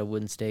 No, I got a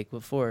wooden steak.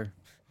 What for?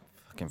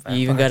 Fucking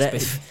You even gotta,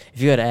 vampires, baby.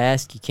 if you gotta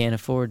ask, you can't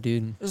afford,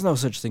 dude. There's no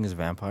such thing as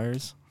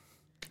vampires.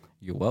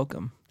 You're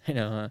welcome. I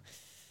know, huh?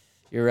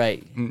 You're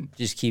right.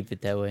 Just keep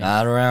it that way.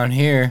 Not around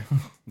here.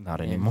 Not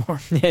anymore.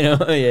 You know?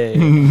 Yeah.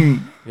 You're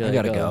I like,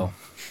 gotta oh, go.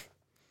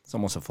 It's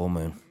almost a full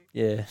moon.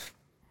 Yeah.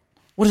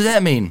 What does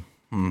that mean?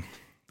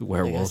 The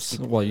werewolves.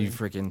 While you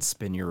freaking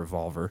spin your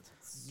revolver.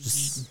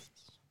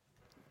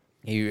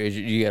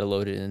 You gotta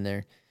load it in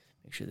there.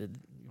 Make sure that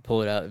you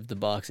pull it out of the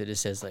box. It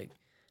just says like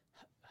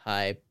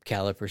high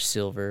caliber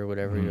silver or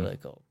whatever. You're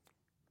like, oh.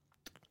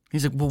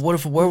 He's like, well, what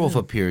if a werewolf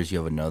appears? You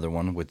have another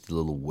one with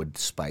little wood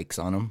spikes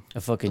on them. A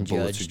fucking The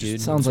bullets judge, are just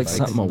dude. Sounds like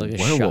Spikes. something a Like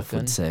werewolf shotgun.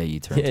 would say. You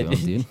turn to him,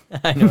 dude.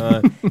 I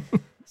know.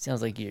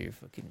 Sounds like you're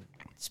fucking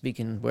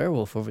speaking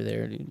werewolf over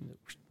there, dude.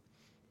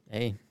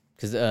 Hey,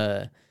 because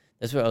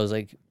that's what I was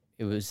like.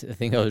 It was the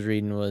thing I was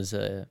reading was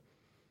not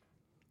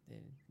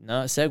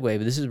a segue,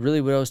 but this is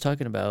really what I was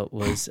talking about.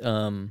 Was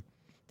they're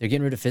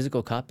getting rid of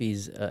physical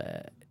copies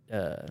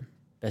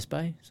Best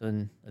Buy,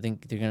 so I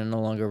think they're gonna no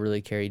longer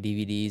really carry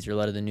DVDs or a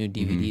lot of the new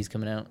DVDs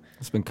coming out.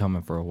 It's been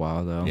coming for a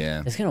while, though.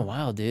 Yeah. It's kind of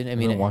wild, dude. I I've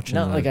mean, been watching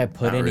not the- like I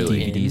put not any really.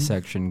 DVD in.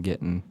 section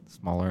getting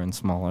smaller and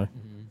smaller.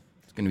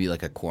 It's going to be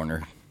like a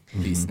corner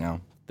piece now.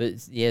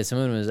 But yeah,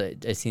 someone was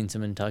I seen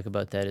someone talk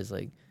about that as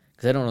like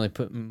because I don't really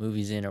put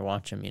movies in or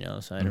watch them, you know,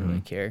 so I don't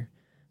really care.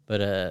 But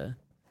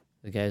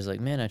the guy's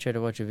like, man, I tried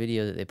to watch a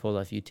video that they pulled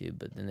off YouTube,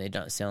 but then they're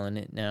not selling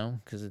it now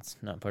because it's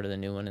not part of the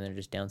new one, and they're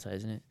just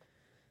downsizing it.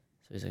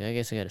 So he's like, I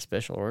guess I got to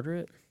special order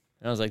it.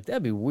 And I was like,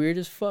 that'd be weird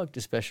as fuck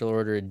to special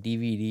order a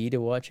DVD to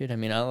watch it. I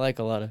mean, I like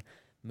a lot of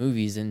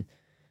movies, and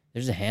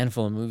there's a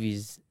handful of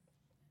movies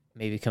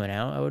maybe coming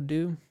out I would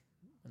do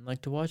and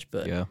like to watch,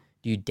 but Yeah.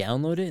 do you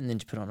download it and then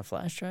just put it on a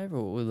flash drive,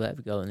 or will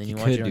that go and then you,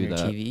 You watch it could on do your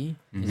that. TV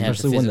and have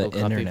Especially when the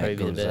physical copy internet probably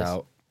be the goes best.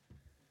 out.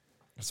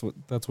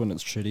 That's when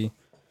it's shitty.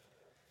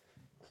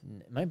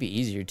 It might be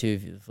easier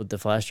too with the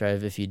flash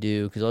drive if you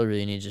do, because all you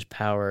really need is just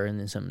power and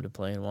then something to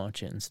play and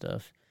watch it and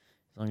stuff.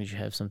 As long as you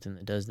have something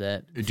that does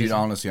that. Dude,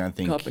 honestly, I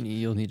think Company,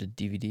 you'll need a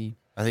DVD.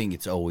 I think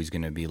it's always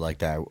going to be like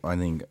that. I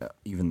think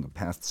even the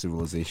past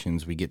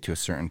civilizations, we get to a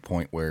certain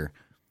point where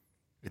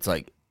it's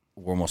like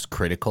we're almost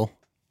critical,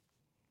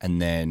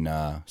 and then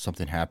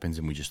something happens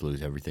and we just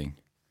lose everything.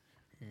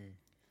 Yeah,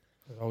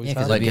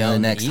 'cause Like it'll be in out the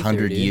in the next ether,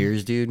 100 dude.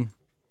 years, dude,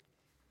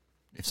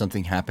 if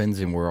something happens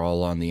and we're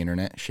all on the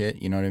internet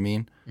shit, you know what I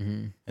mean?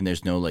 Mm-hmm. And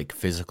there's no like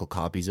physical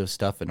copies of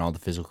stuff, and all the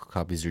physical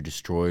copies are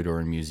destroyed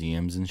or in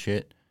museums and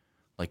shit.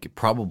 Like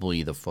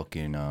probably the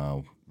fucking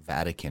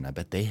Vatican. I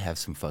bet they have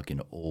some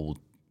fucking old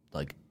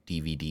like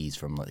DVDs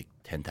from like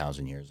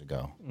 10,000 years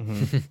ago.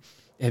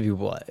 Have you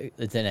what?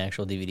 It's an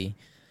actual DVD.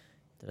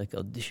 They're like,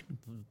 oh,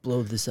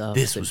 blow this up.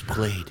 This It's was like,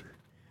 played.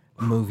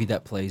 A movie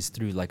that plays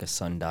through like a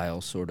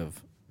sundial sort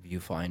of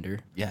viewfinder.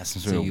 Yeah,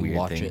 some sort So of you weird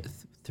watch thing. it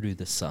through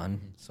the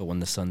sun. So when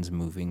the sun's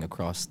moving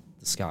across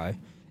the sky,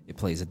 it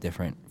plays a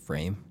different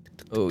frame.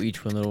 oh,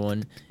 each one little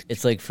one.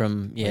 It's like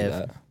from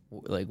that.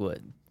 like what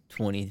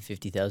 20,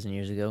 50,000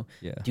 years ago.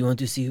 Yeah. Do you want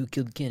to see who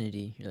killed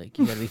Kennedy? You're like,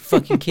 you gotta be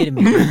fucking kidding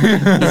me. He's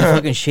a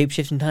fucking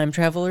shape-shifting time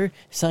traveler.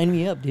 Sign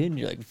me up, dude. And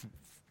you're like,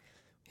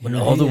 when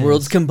Here all he the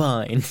worlds is.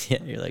 combine.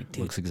 Yeah, you're like,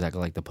 dude, Looks exactly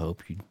like the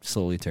Pope. You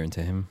slowly turn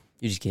to him.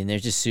 you're just kidding.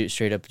 There's just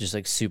straight up just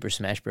like Super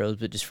Smash Bros,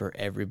 but just for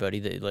everybody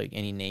that like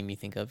any name you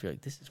think of, you're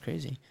like, this is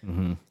crazy.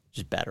 Mm-hmm.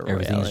 Just battle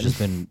royale. Everything's just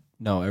been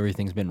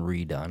everything's been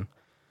redone.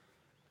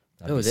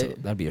 Oh,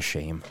 That'd be a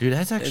shame. Dude,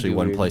 that's actually be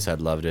one weird. place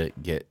I'd love to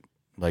get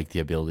like the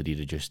ability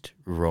to just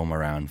roam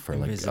around for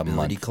like a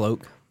Invisibility month.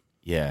 cloak.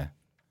 Yeah.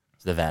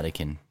 It's the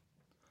Vatican.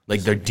 Like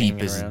Just their like hanging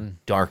deepest, around.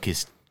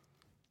 darkest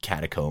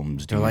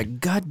catacombs, dude. They're like,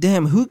 God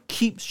damn, who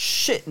keeps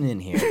shitting in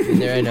here?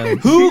 And there I know.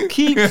 Who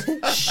keeps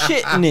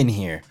shitting in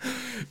here?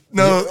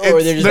 no,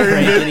 Or they're just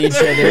pranking each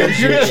other. and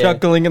shit, yeah.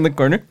 Chuckling in the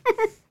corner.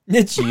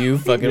 It's you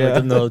fucking with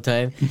them the whole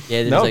time. Yeah,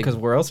 there's No, like, because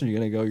where else are you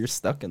gonna go? You're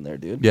stuck in there,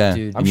 dude. yeah.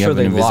 Dude. and I'm you sure have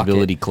an they lock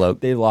invisibility it. cloak.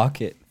 They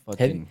lock it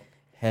fucking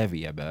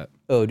heavy, I bet.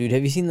 oh, dude,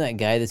 have you seen that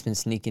guy that's been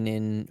sneaking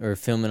in or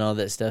filming all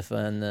that stuff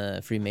on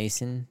the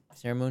Freemason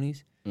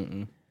ceremonies?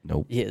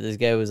 Nope. Yeah, this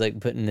guy was like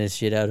putting this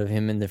shit out of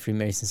him in the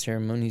Freemason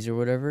ceremonies or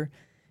whatever.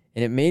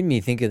 And it made me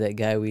think of that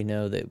guy we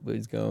know that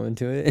was going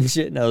to it and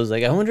shit. And I was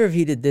like, I wonder if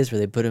he did this where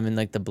they put him in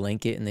like the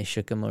blanket and they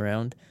shook him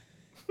around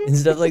and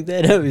stuff like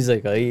that. I was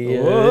like, oh,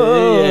 yeah.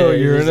 Whoa, yeah.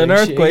 you're Just, in an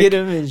like, earthquake. shaking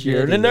him and shit.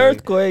 You're in He's an like-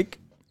 earthquake.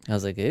 I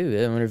was like,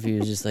 ew, I wonder if he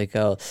was just like,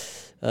 oh,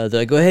 they're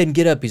like, go ahead and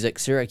get up. He's like,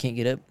 sir, I can't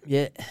get up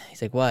yet.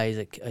 He's like, why? He's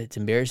like, it's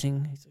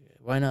embarrassing. He's like,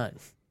 why not?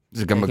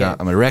 He's like, I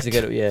can't. I'm erect.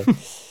 He's like, yeah,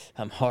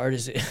 I'm hard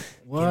as it can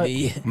What?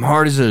 be. I'm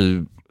hard as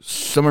a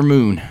summer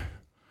moon.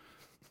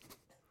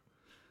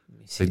 Let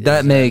me see Like, that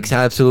this. makes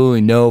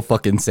absolutely no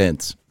fucking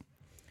sense.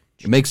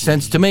 It makes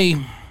sense to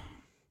me.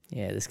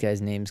 Yeah, this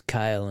guy's name's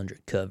Kyle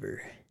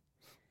Undercover.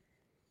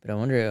 But I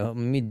wonder, let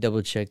me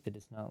double check that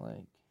it's not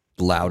like.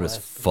 Loud as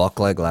fuck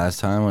like last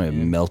time when it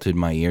melted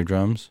my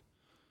eardrums.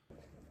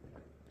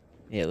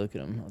 Yeah, look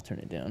at him. I'll turn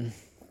it down.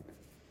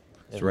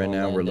 So right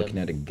now we're looking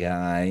at a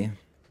guy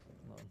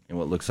in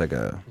what looks like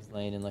a... He's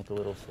laying in like a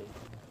little fake.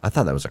 I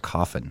thought that was a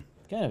coffin.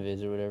 Kind of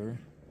is or whatever.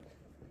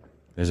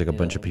 There's like a Yeah.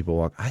 bunch of people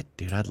walk.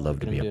 Dude, I'd love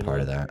to be a part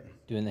of that.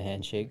 doing the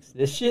handshakes.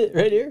 This shit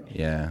right here.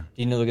 Yeah.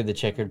 You know, look at the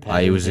checkered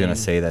pattern. I was gonna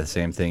say that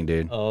same thing,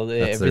 dude. Oh,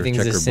 That's their everything's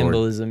a checkerboard.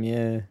 symbolism.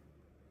 Yeah.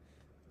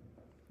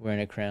 Wearing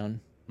a crown.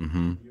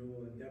 Mm-hmm. You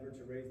will endeavor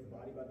to raise the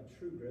body by the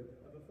true grip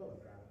of a fellow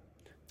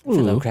craft.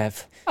 Fellow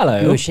craft. Hello.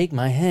 You will shake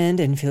my hand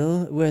and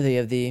feel worthy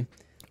of the.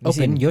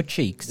 Open your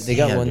cheeks. They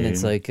got Yeah, one dude.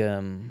 that's like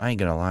I ain't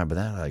gonna lie, but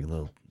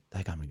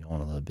that got me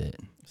going a little bit.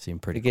 Seem to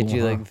pretty get cool,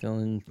 you huh? like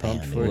feeling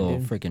pumped Man, for A it. little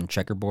Dude. freaking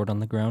checkerboard on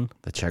the ground.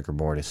 The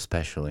checkerboard,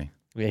 especially.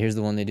 Yeah, here's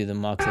the one they do the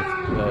mock.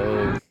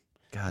 God.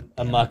 A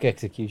damn it. mock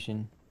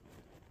execution.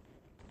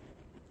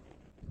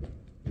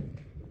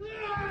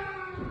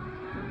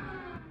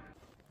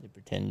 They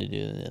pretend to do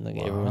it, like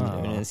everyone's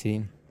doing it.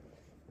 See,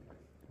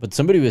 but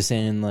somebody was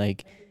saying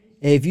like,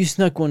 hey, if you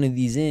snuck one of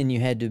these in, you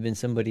had to have been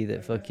somebody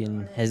that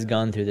fucking has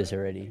gone through this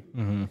already.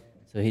 Mm-hmm.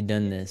 So he'd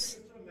done this,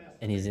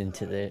 and he's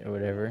into it or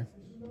whatever.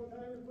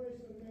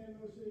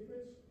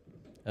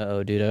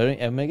 Oh, dude,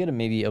 I'm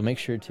gonna I'll make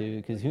sure to,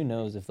 because who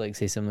knows if like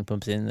say someone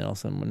pumps in, and then all of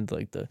a sudden one of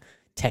like the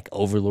tech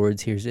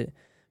overlords hears it.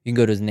 You can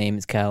go to his name.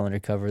 It's Kyle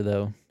Undercover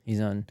though. He's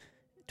on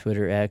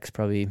Twitter, X,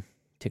 probably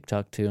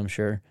TikTok too, I'm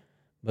sure.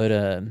 But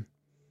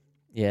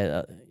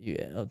yeah,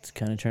 I'll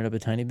kind of turn it up a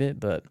tiny bit.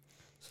 But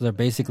So they're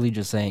basically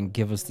just saying,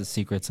 give us the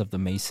secrets of the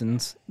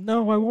Masons.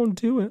 No, I won't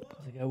do it.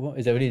 like, I won't,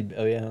 is that what he?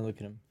 Oh yeah, look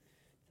at him.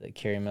 Like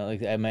carry him out.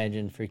 Like I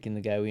imagine freaking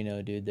the guy we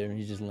know, dude. There,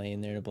 he's just laying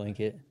there in a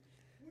blanket.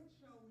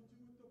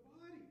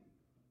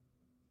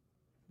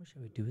 What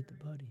shall we do with the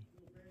body?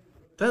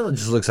 That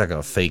just looks like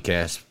a fake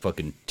ass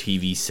fucking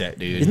TV set,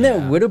 dude. Isn't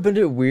that would have been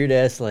a weird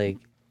ass like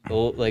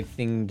old like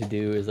thing to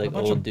do? Is like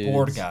old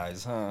dudes.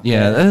 guys, huh?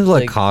 Yeah, that is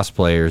like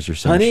cosplayers or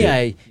something. Honey,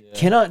 I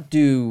cannot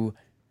do.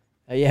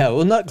 Yeah, I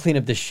will not clean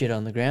up the shit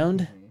on the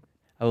ground.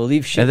 I will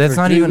leave shit. And that's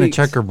for not 3 even weeks.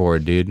 a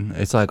checkerboard, dude.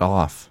 It's like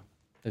off.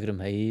 Look at him.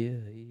 Hey.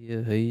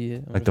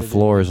 Like the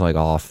floor is like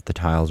off. The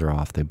tiles are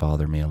off. They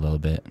bother me a little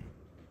bit.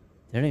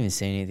 They don't even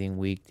say anything.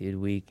 Weak, dude.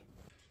 Weak,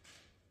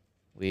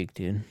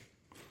 dude.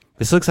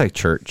 This looks like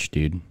church,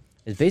 dude.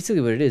 It's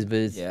basically what it is, but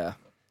it's, Yeah.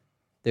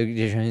 they're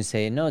trying to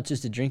say no. It's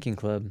just a drinking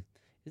club.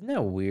 Isn't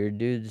that weird,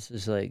 dude? It's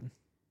just like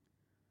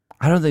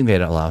I don't think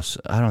they'd allow.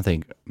 I don't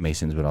think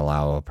Masons would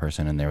allow a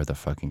person in there with a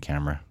fucking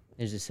camera.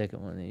 there's a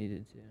second one that you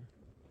did too.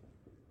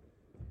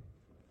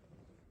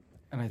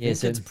 And I Yeah, think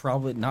so- it's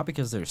probably not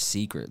because they're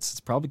secrets. It's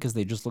probably because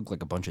they just look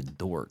like a bunch of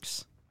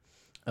dorks.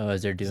 Oh,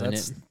 as they're doing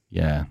that's- it.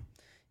 Yeah.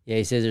 Yeah,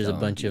 he says there's a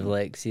dumb, bunch of dude.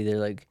 like. See, they're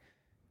like,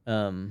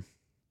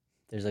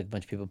 there's like a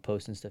bunch of people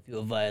posting stuff.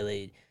 You'll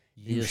violate.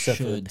 You'll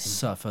suffer the pen-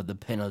 suffer the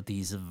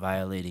penalties of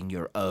violating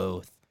your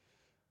oath.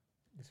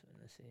 This one,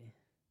 let's see.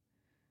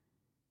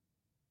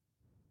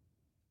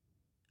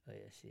 Oh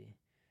yeah, see.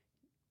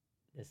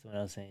 That's the one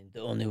I was saying.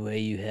 The only way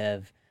you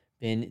have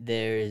been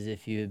there is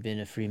if you have been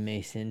a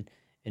Freemason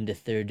in the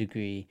third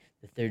degree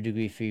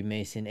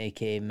Freemason,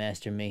 aka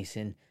Master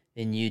Mason.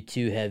 Then you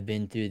too have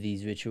been through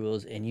these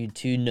rituals, and you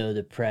too know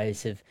the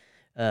price of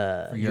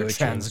For your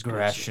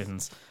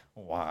transgressions.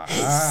 Wow.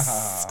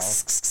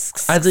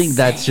 I think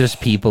that's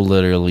just people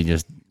literally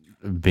just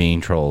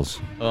being trolls.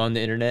 Oh, on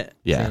the internet,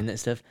 Yeah. saying that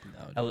stuff.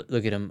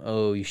 Look at him.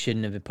 Oh, you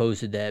shouldn't have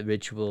posted that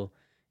ritual.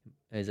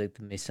 It's like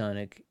the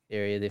Masonic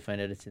area. They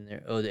find out it's in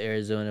there. Oh, the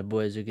Arizona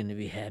boys are gonna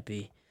be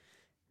happy.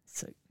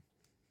 It's like,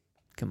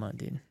 come on,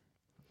 dude.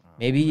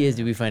 Maybe he is.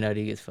 Did we find out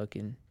he gets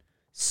fucking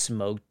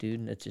smoked,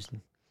 dude? That's just.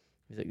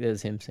 He's like,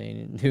 that's him saying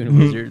it, doing a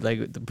wizard,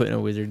 like putting a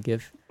wizard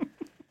gif.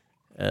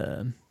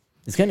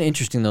 It's kind of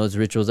interesting those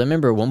rituals. I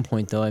remember at one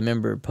point though. I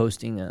remember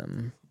posting a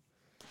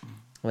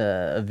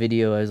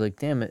video. I was like,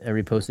 damn it! I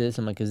reposted this.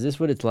 I'm like, is this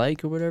what it's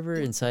like or whatever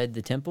inside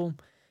the temple?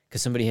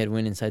 Because somebody had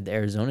went inside the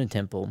Arizona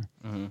temple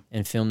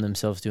and filmed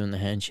themselves doing the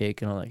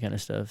handshake and all that kind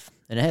of stuff.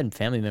 And I had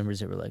family members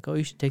that were like, oh,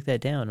 you should take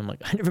that down. I'm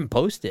like, I never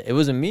posted it. It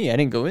wasn't me. I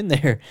didn't go in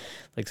there.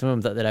 Like some of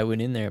them thought that I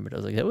went in there, but I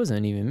was like, that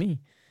wasn't even me.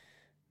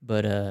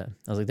 But I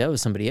was like, that was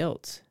somebody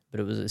else. But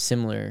it was a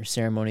similar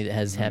ceremony that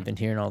has happened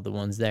here and all the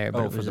ones there.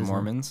 But Oh, it for was the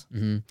Mormons?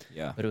 Mm-hmm.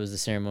 Yeah. But it was the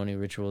ceremony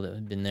ritual that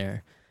had been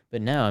there.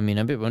 But now, I mean,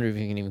 I wonder if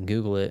you can even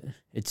Google it.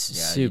 It's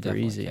Yeah, you super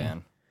definitely easy.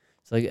 can.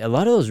 It's like a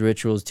lot of those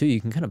rituals too. You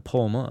can kind of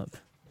pull them up.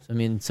 So, I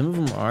mean, some of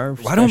them are.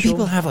 Why don't special.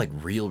 people have like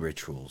real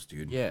rituals,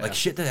 dude? Yeah. Like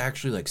shit that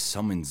actually like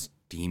summons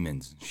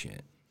demons and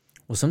shit.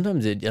 Well,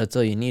 sometimes that's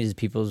all you need is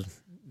people's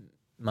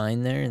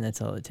mind there, and that's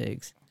all it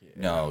takes.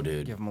 No,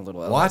 dude. Give 'em a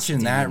little Watching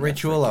LSD that and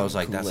ritual, I freaking was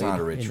like, that's Kool-Aid not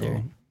a in there.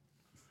 ritual.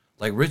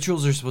 Like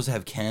rituals are supposed to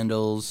have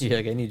candles. Yeah,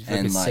 like I need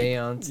And, a like,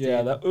 seance. Yeah,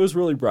 dude. that it was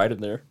really bright in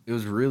there. It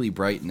was really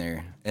bright in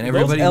there, and Those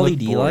everybody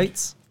looked LED bored.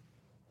 lights,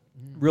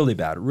 really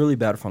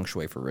bad feng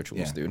shui for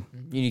rituals, Yeah. dude.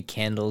 You need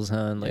candles, huh?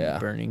 And, like Yeah.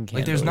 burning candles.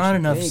 Like, there's not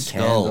enough Big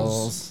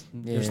skulls.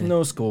 There's Yeah.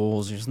 no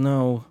skulls. There's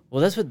no.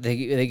 Well, that's what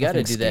they got to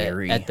Nothing do that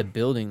scary. at the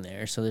building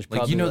there. So there's Like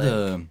probably you know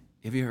the.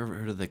 Have you ever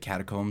heard of the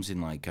catacombs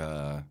in like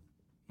France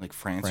or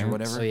France?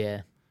 whatever? Oh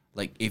yeah.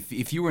 Like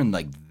if you were in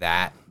like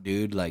that,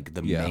 dude, like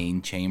the Yeah.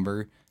 main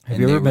chamber. Have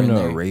and you they ever were been in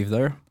to a there- rave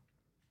there?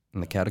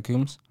 In the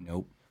catacombs?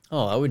 Nope.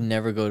 Oh, I would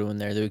never go to one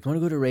there. They want to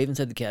go to rave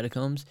inside the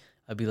catacombs.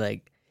 I'd be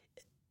like,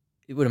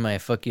 what am I, a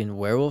fucking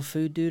werewolf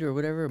food, dude, or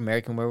whatever?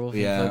 American werewolf.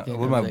 Yeah. Fucking,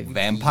 What am I, like,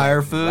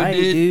 vampire food, right,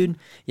 dude?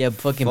 Yeah,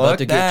 fucking Fuck about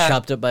to that. get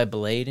chopped up by a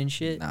blade and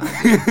shit. Nah,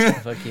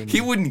 Fucking,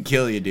 He wouldn't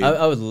kill you, dude.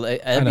 I would. I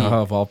I'd know be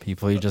how of all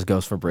people he just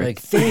goes for like, break.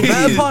 "Thank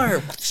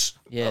vampire.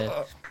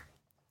 Yeah.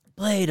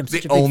 Blade, I'm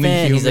such the a big only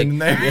fan. human He's like, in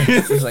there.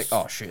 He's like,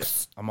 oh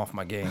shit, I'm off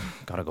my game.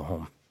 Gotta go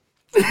home.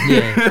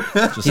 yeah,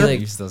 Just He, he like-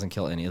 just doesn't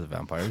kill any of the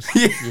vampires.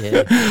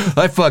 yeah.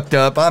 I fucked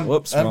up. I'm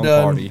Whoops, I'm wrong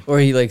done. party. Or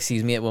he like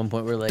sees me at one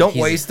point where like Don't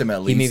he's- waste him at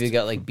He least. maybe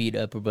got like beat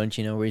up a bunch,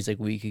 you know, where he's like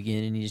weak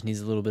again and he just needs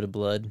a little bit of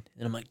blood.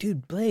 And I'm like,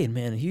 dude, Blade,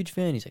 man, a huge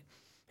fan. He's like,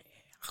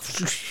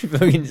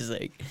 fucking just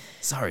like,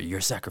 Sorry,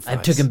 your sacrifice.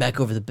 I took him back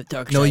over the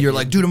dark No, side. you're dude.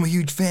 like, dude, I'm a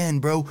huge fan,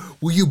 bro.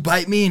 Will you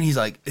bite me? And he's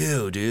like,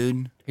 ew,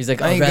 dude. He's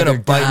like, I I'd ain't rather gonna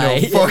bite die.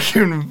 no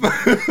fucking.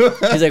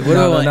 He's like, what do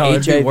I want?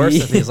 It'd be HIV. worse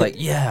if he's like,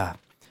 yeah,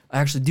 I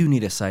actually do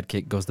need a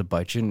sidekick. Goes to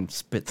bite you and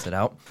spits it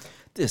out.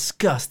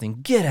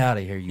 Disgusting. Get out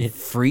of here, you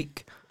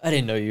freak. I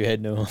didn't know you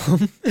had no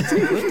home. It's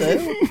like, what the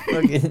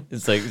hell? Fucking-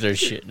 it's like there's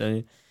shit on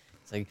you.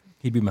 It's like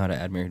He'd be mad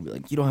at Admir. He'd be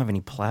like, you don't have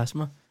any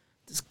plasma?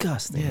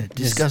 Disgusting. Yeah,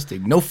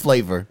 disgusting. No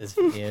flavor. it's,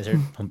 yeah, start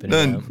pumping it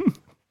None. out.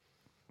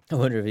 I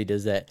wonder if he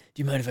does that.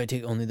 Do you mind if I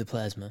take only the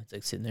plasma? It's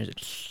like sitting there.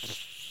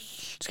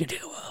 It's gonna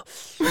take a while.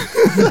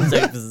 It's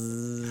like,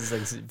 bzzz, it's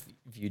like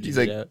fuging He's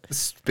it like out.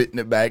 spitting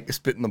it back,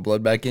 spitting the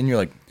blood back in. You're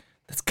like,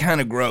 that's kind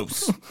of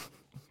gross.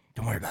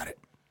 Don't worry about it.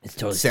 It's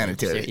totally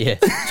sanitary. Yeah,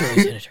 it's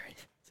totally sanitary.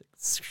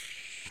 It's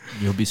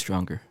like, You'll be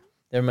stronger.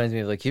 that reminds me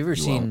of like, you ever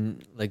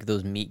seen like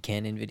those Meat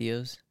Cannon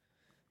videos?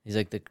 He's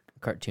like the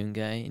cartoon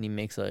guy, and he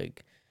makes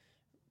like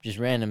just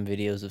random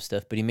videos of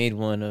stuff. But he made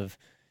one of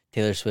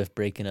Taylor Swift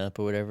breaking up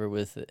or whatever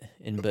with,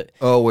 and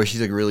Oh, where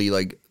she's like really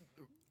like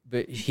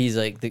but he's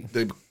like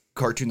the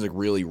cartoon's like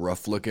really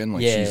rough looking,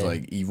 like Yeah. she's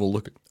like evil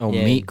looking. Oh,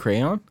 Yeah. meat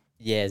crayon?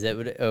 yeah, is that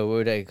what? What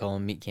would I call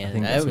him? Meat Cannon.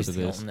 think I that's always what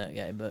it call is. him that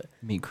guy, but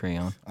Meat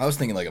crayon. I was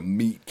thinking like a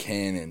meat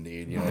cannon,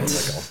 dude. You know,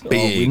 it's like a Oh,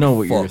 big. we know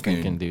what you were fucking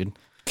thinking, dude.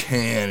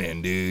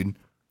 Cannon, dude.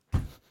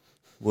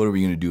 What are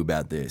we gonna do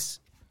about this?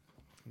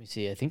 let me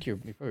see. I think you're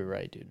probably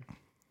right, dude.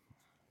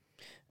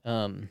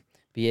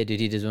 But yeah, dude,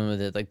 he does one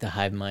with it, like the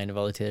hive mind of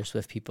all the Taylor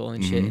Swift people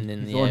and shit. And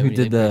then The yeah, one who when he,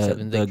 did like, breaks the up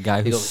and, the like,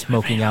 guy they who's go,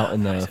 smoking out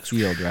in the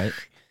field, right?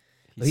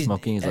 He's he's-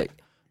 smoking. He's like,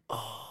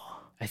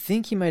 I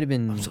think he might have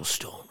been. I'm so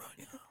stoned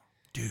right now,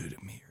 dude.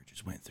 Amir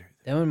just went through.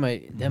 That one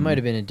might might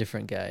have been a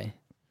different guy.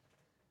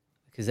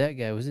 Because that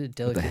guy was it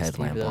Delicate Steve?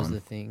 headlamp That was on. the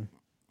thing.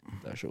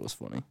 that shit was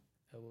funny.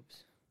 Oh,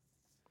 whoops.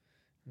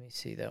 Let me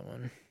see that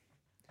one.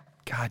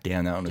 God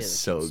damn, that one was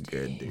so Delicate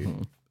good,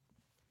 dude.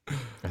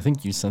 I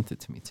think you sent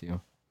it to me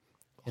too.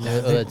 And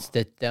that's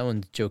that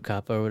one's Joe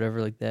Coppa or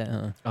whatever like that,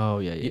 huh? Oh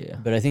yeah, yeah, yeah.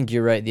 But I think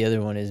you're right. The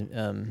other one is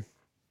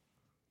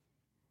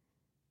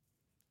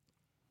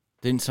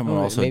Didn't someone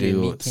Oh, also maybe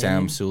do Meat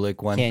Sam Canyon?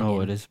 Sulik one? Canyon. Oh,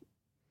 it is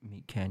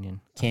Meat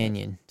Canyon.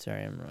 Canyon.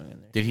 Sorry, I'm wrong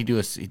in there. Did he do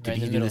a? Did Right in he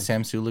the do middle. the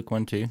Sam Sulik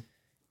one too?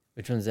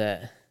 Which one's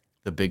that?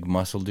 The big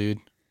muscle dude.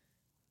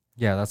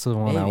 Yeah, that's the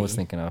one I was Maybe.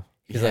 thinking of.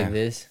 It's Yeah. like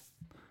this.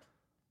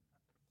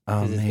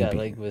 Oh, 'Cause it's got maybe.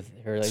 like with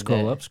her like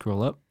Scroll that. up,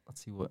 scroll up.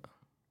 Let's see what.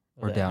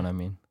 Or that. down, I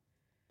mean.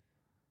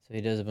 So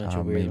he does a bunch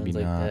Oh, of weird maybe ones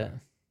like not. that.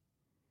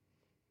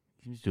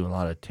 He's doing a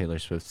lot of Taylor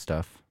Swift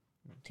stuff.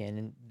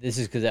 Canyon. This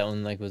is because that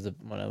one like was the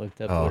one I looked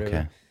up. Oh, or whatever.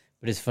 okay.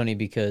 But it's funny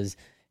because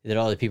that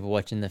all the people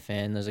watching the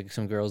fan. There's like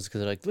some girls because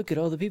they're like, look at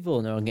all the people,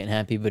 and they're all getting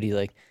happy. But he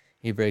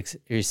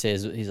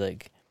says he's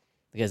like,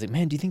 the guy's like,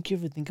 man, do you think you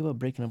ever think about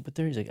breaking up with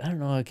her? He's like, I don't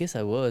know. I guess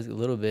I was a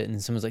little bit.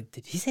 And someone's like,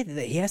 did he say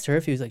that? He asked her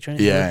if he was like trying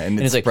to. Yeah, and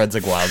it it's like spreads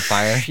like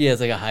wildfire. Yeah,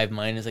 it's like a hive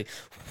mind. It's like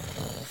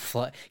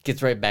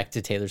gets right back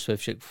to Taylor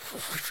Swift. She's like,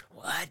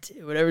 what?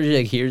 Whatever she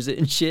like hears it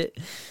and shit,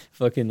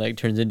 fucking like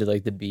turns into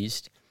like the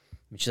beast.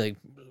 And she like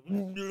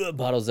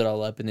bottles it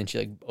all up, and then she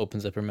like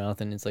opens up her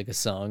mouth, and it's like a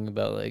song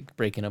about like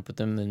breaking up with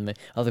them. And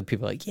other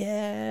people are like,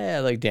 yeah,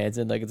 like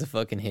dancing like it's a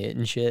fucking hit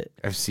and shit.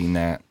 I've seen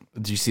that.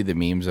 Did you see the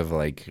memes of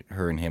like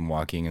her and him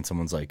walking, and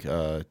someone's like,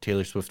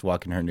 Taylor Swift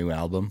walking her new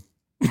album?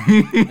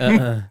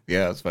 Yeah,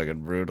 it's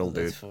fucking brutal,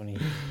 dude. That's funny.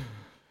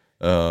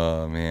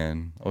 Oh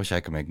man, I wish I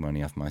could make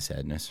money off my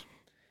sadness.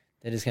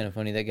 That is kind of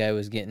funny. That guy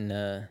was getting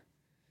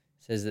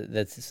says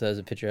there's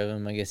a picture of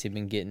him. I guess he'd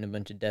been getting a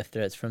bunch of death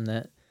threats from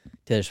that.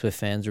 Taylor Swift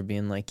fans were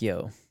being like,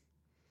 "Yo,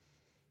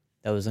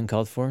 that was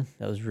uncalled for.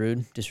 That was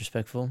rude,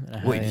 disrespectful." And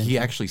I Wait, highly- he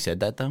actually said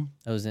that though?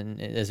 That's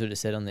what it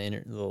said on the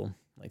little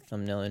like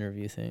thumbnail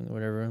interview thing or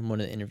whatever. In one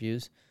of the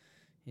interviews,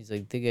 he's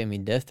like, "They gave me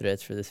death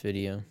threats for this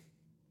video."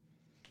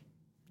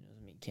 It was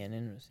Meat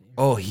Cannon. Was he?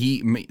 Oh,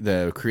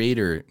 the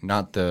creator,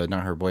 not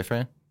her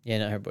boyfriend. Yeah,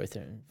 not her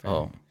boyfriend.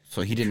 Oh,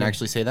 so he didn't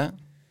actually say that?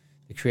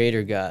 The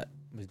creator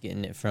was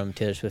getting it from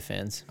Taylor Swift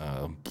fans.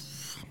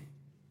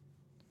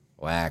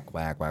 Whack,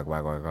 whack, whack,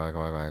 whack, whack, whack,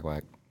 whack, whack,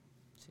 whack.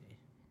 Let's see.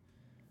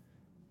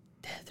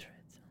 Death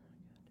threats.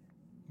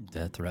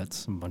 Death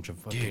threats. A bunch of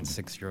fucking Dude.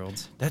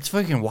 6-year-olds. That's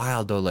fucking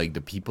wild though. Like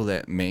the people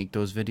that make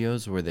those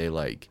videos where they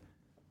like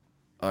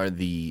are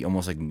the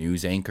almost like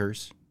news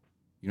anchors.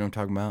 You know what I'm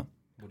talking about?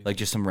 Like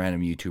just some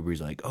random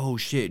YouTuber's like, oh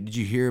shit, did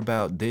you hear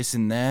about this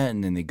and that?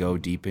 And then they go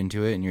deep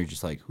into it, and you're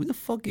just like, who the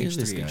fuck is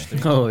this guy?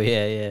 Oh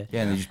yeah.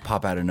 Yeah, and they just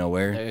pop out of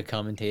nowhere. Like a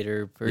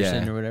commentator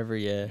person Yeah. or whatever.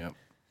 Yeah. Yep.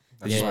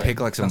 They just Yeah. pick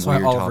like some That's why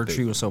weird Oliver topic.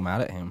 Tree was so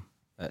mad at him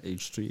at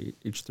H3.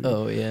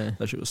 Oh yeah.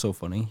 That shit was so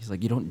funny. He's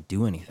like, you don't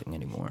do anything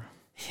anymore.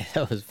 Yeah,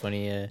 that was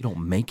funny. Yeah. You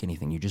don't make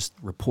anything. You just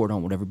report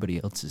on what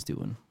everybody else is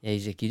doing. Yeah,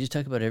 he's like, you just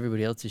talk about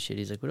everybody else's shit.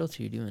 He's like, what else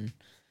are you doing?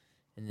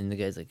 And then the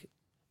guy's like,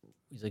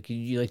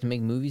 you like to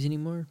make movies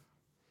anymore?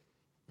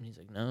 And he's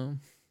like, no.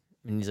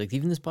 And he's like,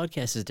 even this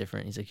podcast is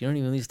different. He's like, you don't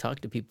even at least talk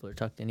to people or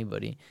talk to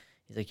anybody.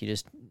 He's like, you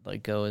just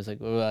like go. It's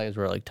like, well, guys,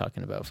 we're like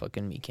talking about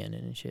fucking meat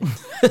cannon and shit.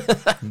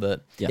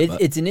 But, Yeah,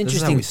 it's an this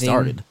is how interesting we thing.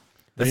 started.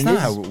 But That's it not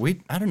is- how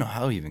we. I don't know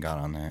how we even got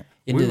on that.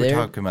 Into We were there?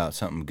 talking about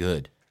something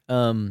good.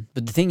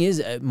 But the thing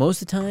is,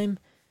 most of the time,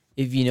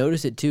 if you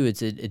notice it too,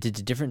 it's a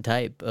different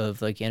type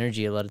of like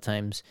energy. A lot of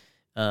times,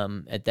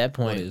 at that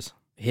point, What is?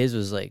 his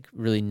was like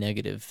really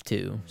negative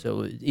too.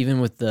 So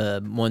even with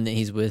the one that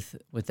he's with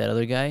that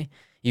other guy,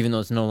 even though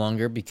it's no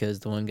longer because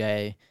the one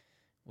guy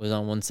was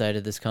on one side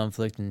of this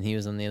conflict and he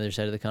was on the other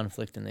side of the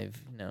conflict, and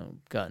they've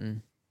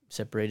gotten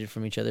separated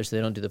from each other, so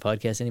they don't do the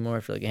podcast anymore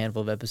after like a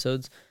handful of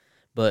episodes.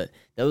 But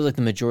that was like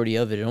the majority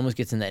of it. It almost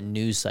gets in that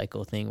news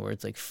cycle thing where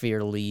it's like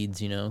fear leads,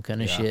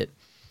 kind of shit.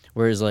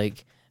 Whereas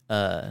like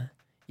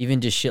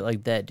even just shit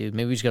like that, dude.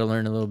 Maybe we just gotta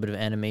learn a little bit of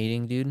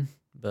animating, dude.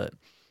 But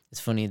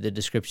it's funny the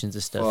descriptions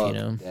of stuff,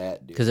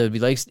 because it would be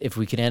like if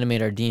we could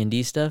animate our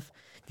D&D stuff.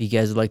 If you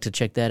guys would like to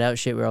check that out,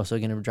 shit, we're also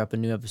gonna drop a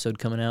new episode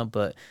coming out.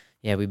 But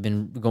yeah, we've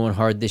been going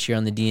hard this year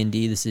on the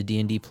D&D. This is a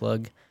D&D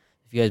plug.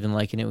 If you guys been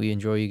liking it, we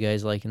enjoy you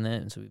guys liking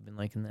that, and so we've been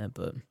liking that.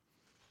 But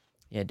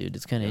yeah, dude,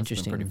 it's kind of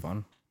interesting. Pretty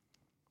fun.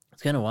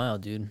 It's kind of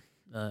wild, dude.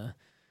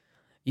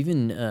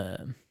 Even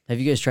have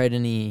you guys tried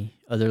any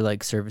other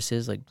like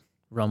services like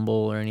Rumble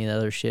or any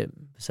other shit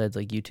besides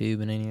like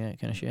YouTube and any of that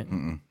kind of shit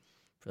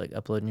for like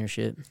uploading your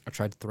shit? I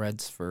tried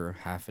Threads for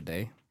half a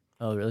day.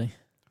 Oh, really?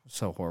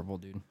 So horrible,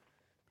 dude.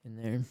 In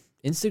there,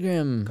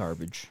 Instagram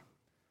Garbage.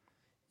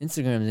 is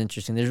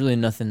interesting. There's really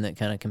nothing that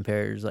kind of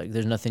compares. Like,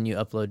 there's nothing you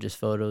upload, just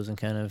photos and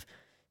kind of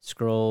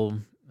scroll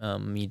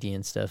media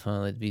and stuff,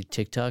 huh? It'd be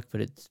TikTok,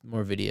 but it's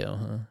more video,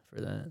 huh?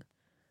 For that,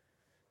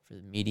 for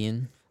the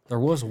median. There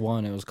was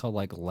one. It was called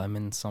like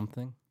Lemon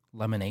something.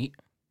 Lemonade.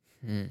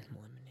 Lemonade.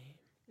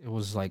 It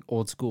was like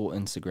old school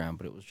Instagram,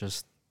 but it was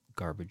just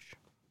garbage.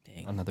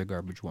 Dang. Another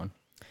garbage one.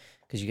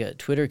 Because you got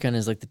Twitter kind of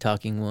is like the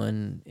talking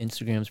one.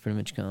 Instagram's pretty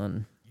much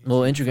gone.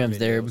 Well, Instagram's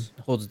there,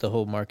 holds the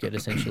whole market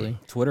essentially.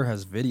 Twitter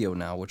has video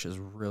now, which is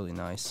really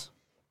nice.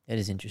 That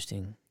is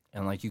interesting.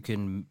 And like you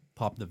can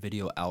pop the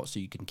video out so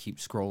you can keep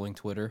scrolling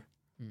Twitter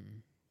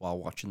while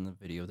watching the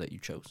video that you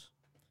chose.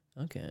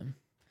 Okay.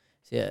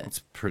 So yeah, It's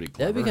pretty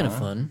clever. that'd be kind of huh?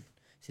 fun.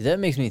 See, that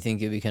makes me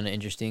think it'd be kind of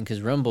interesting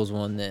because Rumble's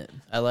one that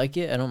I like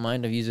it. I don't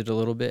mind. I've used it a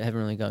little bit. Haven't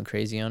really gone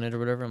crazy on it or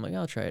whatever. I'm like,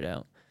 I'll try it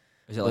out.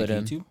 Is it like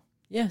But, YouTube?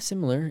 Yeah,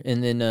 similar.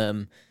 And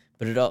then,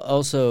 but it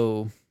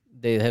also,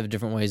 they have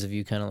different ways of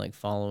you kind of like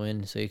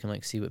following, so you can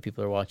like see what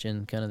people are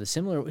watching. Kind of the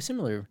similar,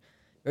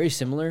 very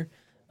similar.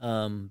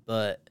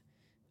 But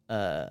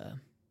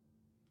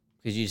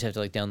because you just have to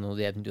like download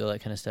the app and do all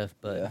that kind of stuff.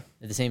 But Yeah.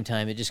 at the same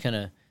time, it just kind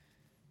of,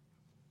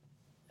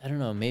 I don't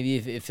know. Maybe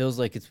if it feels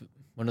like it's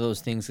one of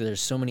those things that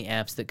there's so many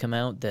apps that come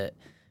out that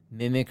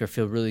mimic or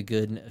feel really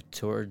good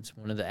towards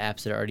one of the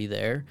apps that are already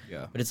there.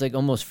 Yeah. But it's like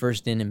almost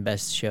first in and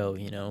best show,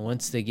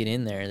 Once they get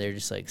in there, they're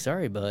just like,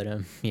 sorry,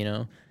 bud,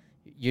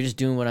 you're just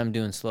doing what I'm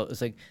doing slow.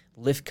 It's like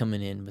Lyft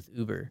coming in with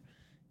Uber.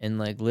 And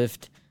like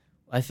Lyft,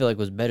 I feel like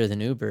was better than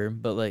Uber,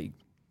 but like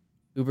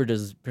Uber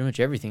does pretty much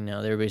everything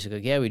now. They're basically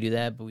like, yeah, we do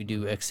that, but we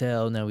do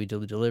Excel. Now we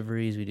do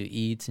deliveries, we do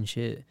Eats and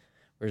shit.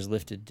 Whereas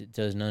Lyft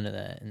does none of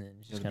that. And then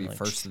it's just Gonna kind be of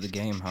like, first of the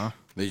game, huh?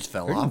 They just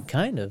fell Pretty off.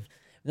 kind of.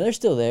 They're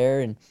still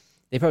there, and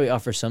they probably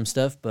offer some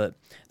stuff, but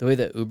the way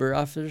that Uber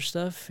offers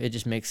stuff, it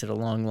just makes it a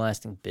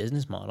long-lasting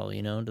business model,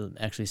 to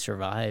actually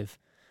survive.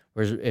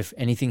 Whereas if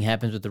anything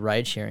happens with the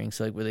ride sharing,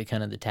 so like where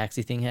the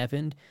taxi thing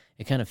happened,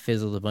 it kind of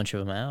fizzled a bunch of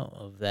them out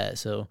of that.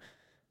 So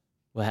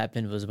what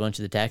happened was a bunch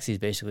of the taxis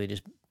basically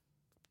just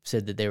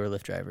said that they were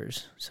Lyft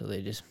drivers. So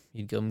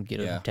you'd go and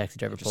get a taxi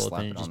driver, just pull up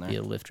slap in it and just on be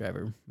there. a Lyft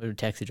driver, or a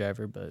taxi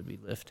driver, but it'd be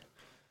Lyft.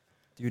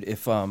 Dude,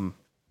 if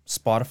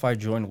Spotify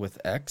joined with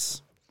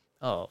X,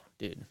 Oh,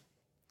 dude.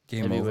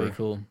 game That'd be over. way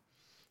cool.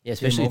 Yeah,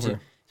 especially over.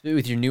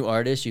 with your new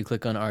artist, you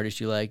click on artists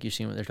you like, you're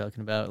seeing what they're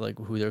talking about, like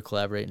who they're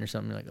collaborating or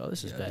something. You're like, oh,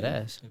 this is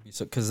badass.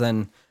 So, because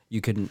then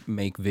you can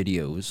make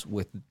videos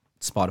with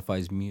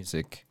Spotify's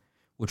music,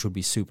 which would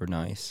be super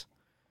nice,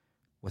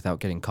 without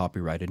getting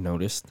copyrighted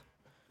noticed.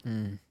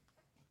 It'd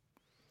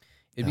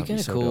be That'd be kind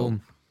of so cool, dope.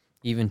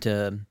 even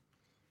to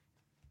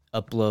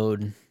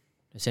upload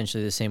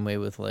essentially the same way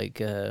with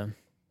like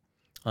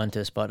onto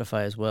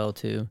Spotify as well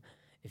too.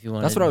 If you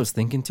want, That's what I was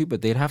thinking too,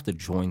 but they'd have to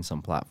join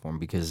some platform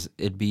because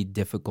it'd be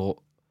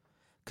difficult.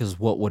 Because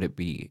what would it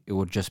be? It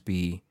would just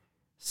be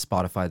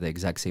Spotify, the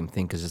exact same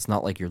thing. Because it's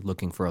not like you're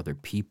looking for other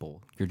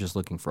people; you're just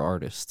looking for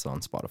artists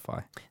on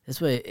Spotify. That's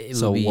why it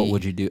So would be. what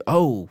would you do?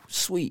 Oh,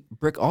 sweet!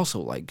 Brick also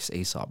likes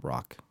Aesop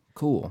Rock.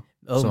 Cool.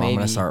 Oh, so I'm maybe.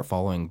 gonna start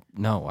following.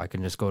 No, I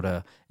can just go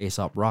to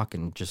Aesop Rock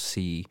and just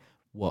see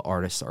what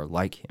artists are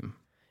like him.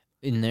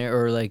 in there,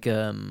 or like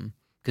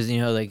because you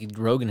know like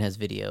Rogan has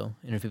video,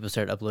 and if people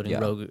start uploading Yeah.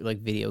 like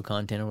video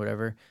content or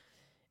whatever,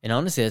 and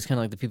honestly that's kind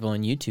of like the people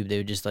on YouTube, they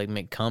would just like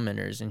make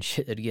commenters and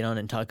shit that'd get on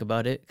and talk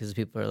about it because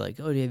people are like,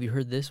 oh, have you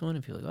heard this one?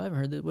 And people are like, oh, I haven't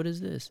heard that, what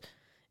is this?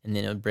 And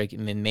then it would break it.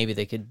 Maybe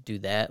they could do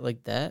that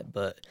like that,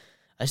 but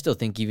I still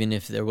think even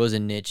if there was a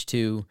niche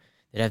too,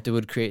 they'd have to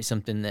would create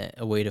something that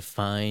a way to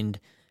find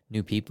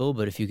new people.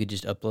 But if you could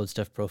just upload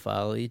stuff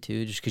profile-y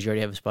too, just because you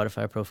already have a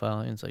Spotify profile,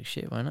 and it's like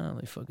shit, why not?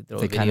 Like fucking throw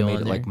They a kind video of made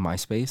on it there. like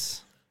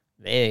MySpace,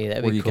 Hey,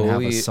 that'd where be you cool. can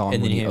have a song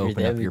and when then you open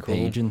that'd up be your cool.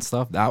 page and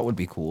stuff. That would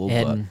be cool.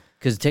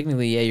 Because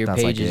technically, yeah, your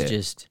that's page like is it.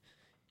 just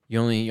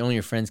only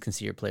your friends can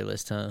see your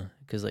playlist, huh?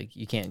 Because like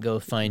you can't go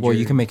find. But well, your,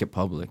 you can make it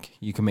public.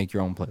 You can make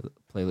your own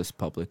playlist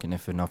public, and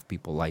if enough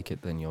people like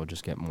it, then you'll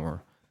just get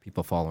more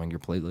people following your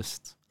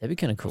playlists. That'd be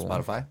kind of cool.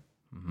 Spotify.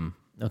 Mm-hmm.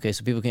 Okay,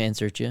 so people can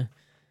search you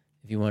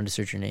if you wanted to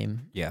search your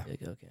name. Yeah.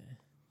 Like, okay.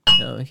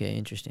 Oh, okay,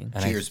 interesting.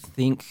 And Cheers. I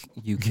think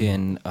you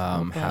can No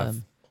have,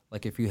 problem.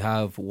 like, if you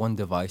have one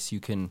device, you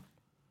can,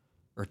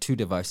 or two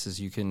devices,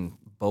 you can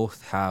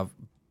both have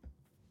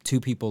two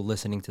people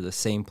listening to the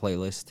same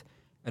playlist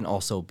and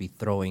also be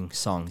throwing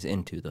songs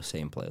into the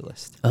same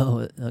playlist.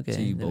 Oh, okay. So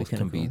you That'd both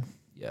kinda can be, cool.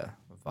 yeah,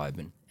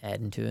 vibing.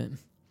 Adding to it.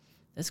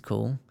 That's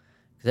cool.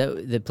 'Cause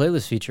that the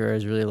playlist feature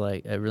is really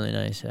really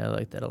nice. I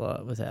like that a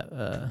lot with that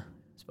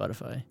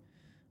Spotify.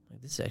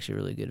 Like this is actually a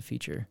really good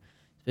feature.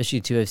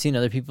 Especially too, I've seen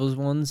other people's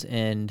ones,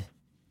 and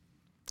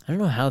I don't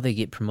know how they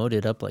get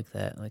promoted up like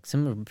that. Like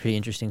some are pretty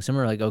interesting, some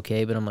are like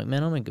okay, but I'm like,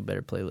 man, I'll make a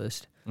better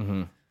playlist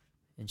Mm-hmm.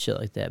 and shit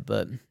like that.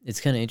 But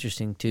it's kind of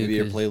interesting too. Maybe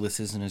your 'cause- playlist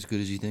isn't as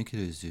good as you think it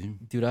is,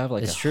 dude. Dude, I have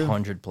like That's true.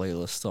 100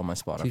 playlists on my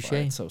Spotify. Touche.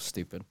 It's so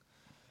stupid.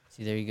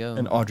 See, there you go.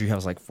 And Audrey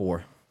has like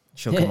 4.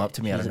 She'll come up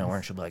to me out of She's like- nowhere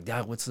and she'll be like,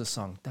 Dad, what's this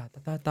song? Da,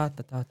 da, da,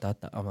 da, da, da,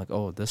 da. I'm like,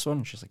 oh, this one?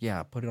 And she's like,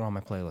 yeah, put it on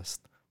my playlist.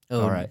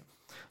 Oh, All right.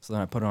 So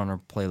then I put it on her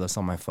playlist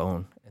on my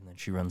phone, and then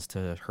she runs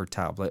to her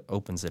tablet,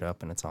 opens it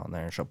up, and it's on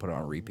there, and she'll put it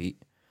on repeat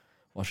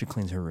while she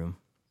cleans her room.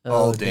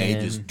 All day,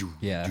 damn. just do.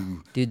 Yeah.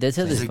 do. Dude, that's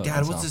how He's this. like, fucking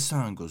Dad, what's song. this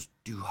song? Goes,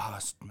 do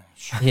host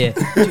smash. Yeah,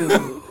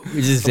 dude.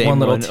 It's the same One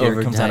little one tear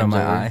over comes out of times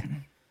my over. eye.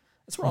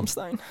 It's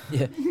Rammstein.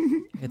 Yeah,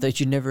 I thought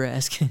you'd never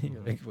ask. You're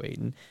like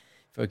waiting.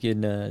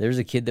 Fucking, there was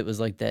a kid that was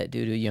like that,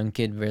 dude. A young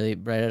kid, really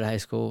right out of high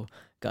school,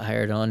 got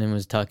hired on and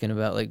was talking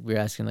about like we were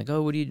asking like,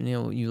 oh, what do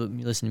you you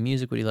listen to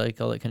music? What do you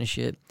like? All that kind of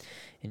shit.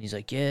 And he's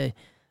like, yeah.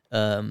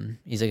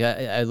 He's like,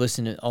 I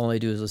listen to all I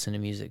do is listen to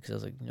music. Because I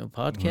was like, no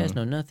podcast,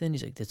 no nothing.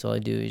 He's like, that's all I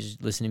do is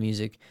just listen to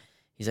music.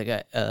 He's like,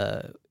 it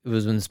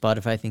was when the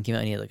Spotify thing came out,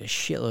 and he had like a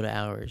shitload of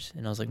hours.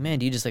 And I was like, man,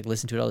 do you just like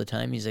listen to it all the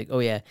time? He's like, oh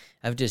yeah,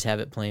 I just have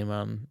it playing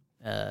while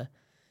I'm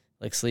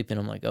like sleeping.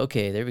 I'm like,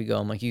 okay, there we go.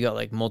 I'm like, you got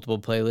like multiple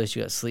playlists.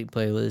 You got sleep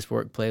playlists,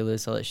 work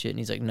playlists, all that shit. And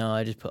he's like, no,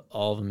 I just put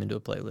all of them into a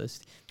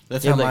playlist.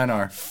 That's They how have, mine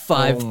like, are.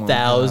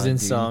 5,000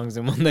 dude. songs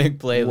in one like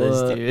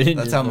playlist, What? dude.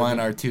 That's how mine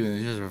are too. And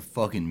it's just a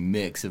fucking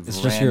mix of It's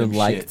just your random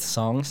liked shit.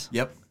 songs.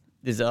 Yep.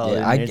 It's all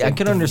Yeah, in there. I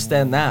can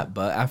understand that,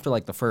 but after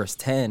like the first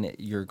 10,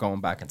 you're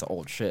going back into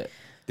old shit.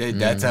 Dude,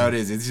 that's how it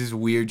is. It's just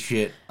weird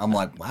shit. I'm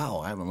like,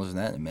 wow, I haven't listened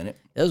to that in a minute.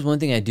 That was one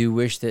thing I do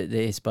wish that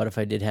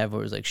Spotify did have,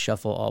 where it was like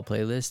shuffle all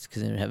playlists,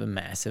 because then it would have a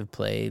massive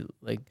play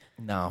like.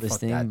 No, fuck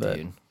Listening, that, but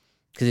dude.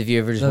 Because if you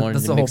ever just wanted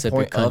That's to the whole mix up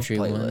your point of country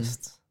ones,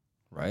 playlists,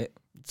 right?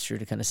 it's sure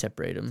to kind of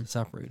separate them.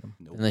 Separate them.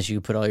 Unless you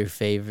could put all your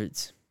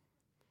favorites.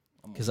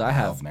 Because I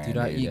have, man, dude,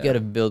 I, You yeah. gotta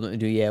build.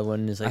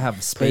 One is like I have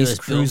a Space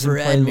playlist built Cruising for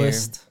Admir.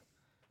 playlist.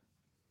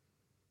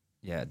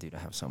 Yeah, dude, I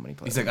have so many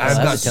playlists. He's like, I I've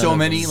have got a ton so of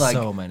many, them. like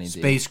So many, dude.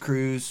 Space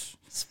Cruise.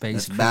 Space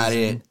That's about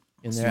Cruising. it.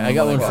 in So there. I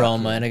got I'm one like, for all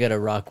rock. mine. I got a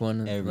rock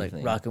one, Everything.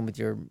 like rocking with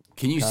your.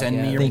 Can you send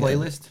Yeah, me I your think-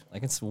 playlist?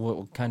 Like, it's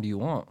what kind do you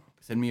want?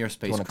 Send me your Do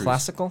Space you want a Cruise.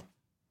 classical?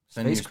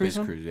 Send me your Space Space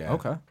Cruising? Cruise, yeah.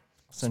 Okay.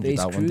 Send you Space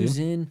that one, dude.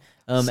 Cruising.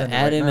 Send it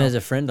Add right him now. as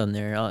a friend on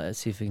there. Let's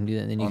see if we can do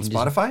that. And then you On can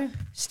Spotify?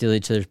 just steal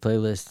each other's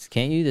playlists.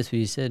 Can't you? That's what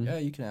you said. Yeah,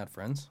 you can add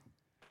friends.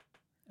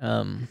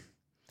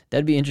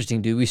 That'd be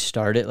interesting, dude. We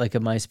started like a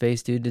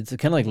MySpace, dude. It's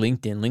kind of like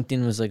LinkedIn.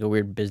 LinkedIn was like a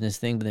weird business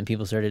thing, but then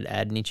people started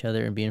adding each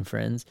other and being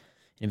friends,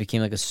 and it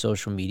became like a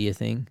social media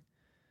thing.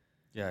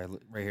 Yeah,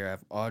 right here I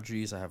have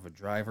Audrey's. I have a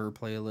driver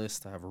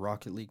playlist. I have a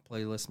Rocket League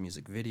playlist,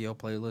 music video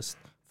playlist,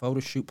 photo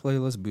shoot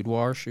playlist,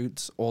 boudoir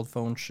shoots, old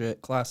phone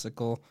shit,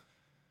 classical.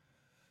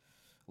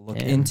 Look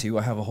Damn. into.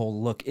 I have a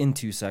whole look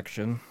into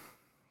section.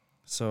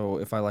 So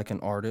if I like an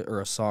artist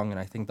or a song and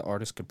I think the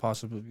artist could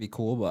possibly be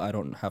cool, but I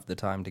don't have the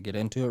time to get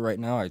into it right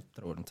now, I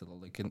throw it into the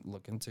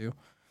look into.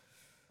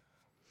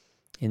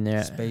 In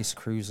there, Space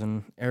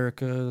Cruising,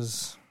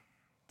 Erica's,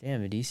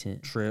 damn,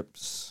 decent.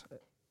 Trips,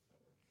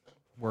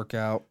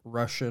 Workout,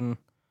 Russian,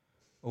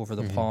 Over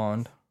the Mhm.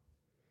 Pond,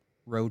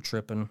 Road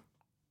Tripping,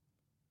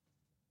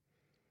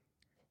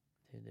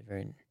 Dude, they're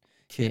very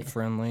Kid Yeah.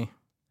 Friendly.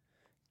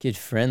 kid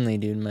friendly,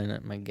 dude.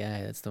 My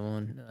guy, that's the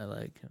one I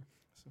like.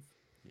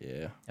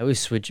 Yeah. I always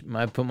switch.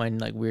 I put my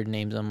like weird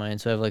names on mine,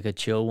 so I have like a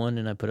chill one,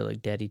 and I put it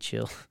like Daddy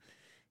Chill,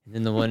 And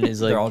then the one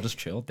is like They're all just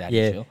chill, daddy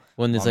yeah, chill.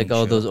 one that's Mommy like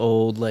all chill. those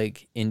old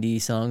like indie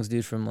songs,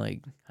 dude, from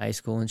like high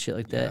school and shit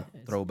like that.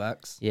 Yeah,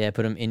 throwbacks. Yeah, I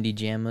put them indie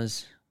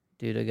jammas,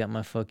 dude. I got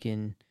my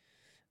fucking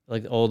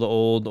like all the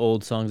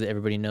old songs that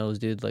everybody knows,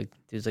 dude. Like,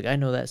 dude's like, I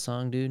know that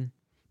song, dude.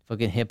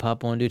 Fucking hip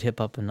hop one, dude. Hip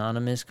Hop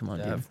Anonymous. Come on,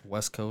 I dude. have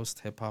West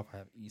Coast hip hop. I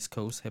have East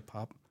Coast hip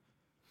hop.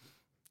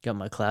 Got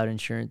my cloud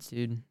insurance,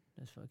 dude.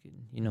 That's fucking.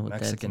 You know what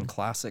Mexican that's.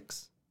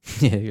 classics.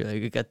 Yeah, you're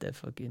like, I got that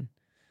fucking.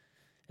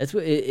 That's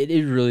what it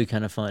is. Really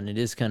kind of fun. It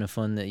is kind of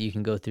fun that you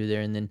can go through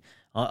there, and then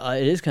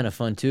it is kind of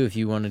fun too if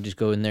you want to just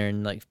go in there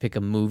and like pick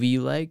a movie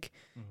you like,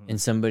 and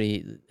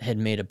somebody had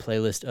made a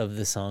playlist of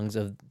the songs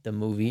of the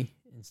movie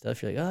and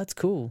stuff. You're like, oh, that's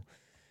cool.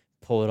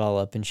 Pull it all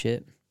up and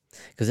shit,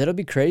 because that'll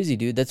be crazy,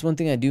 dude. That's one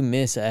thing I do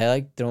miss. I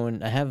like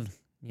throwing. I have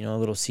a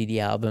little CD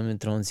album and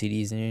throwing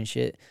CDs in there and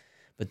shit,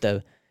 but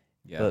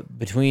but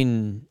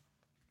between.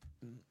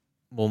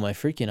 Well, my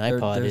freaking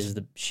iPod is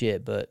the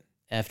shit, but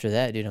after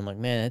that, dude, I'm like,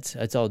 man,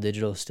 it's all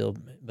digital still,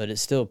 but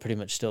it's still pretty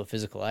much still a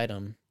physical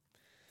item.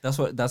 That's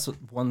what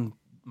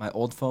my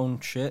old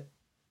phone shit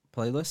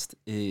playlist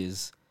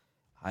is.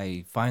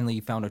 I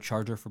finally found a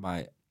charger for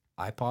my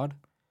iPod,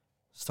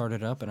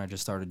 started up, and I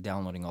just started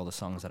downloading all the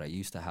songs that I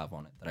used to have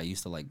on it, that I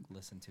used to like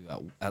listen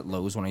to at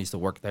Lowe's when I used to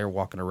work there,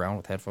 walking around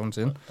with headphones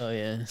in. Oh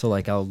yeah, So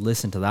like I'll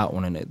listen to that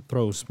one and it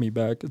throws me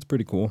back. It's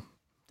pretty cool.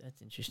 that's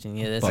interesting.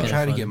 Yeah, that's. I kinda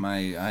tried to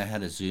fun. get I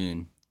had a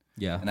Zune,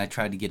 Yeah. and I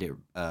tried to get it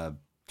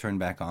turned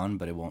back on,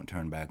 but it won't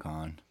turn back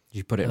on. Did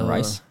you put it in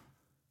rice?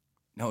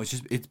 No,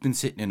 it's been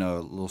sitting in a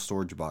little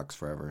storage box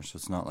forever, so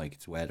it's not like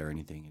it's wet or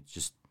anything. It's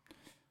just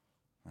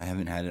I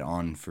haven't had it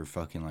on for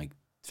fucking like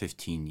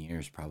 15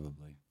 years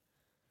probably.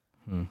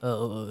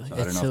 Oh, So I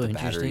that's don't know so if the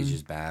battery's interesting.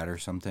 just bad or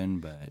something,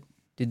 but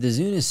Dude, the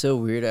Zune is so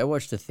weird. I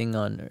watched a thing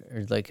on,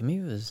 or like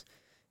maybe it was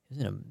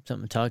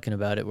something talking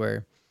about it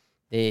where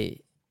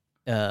they,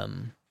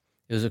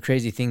 it was a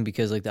crazy thing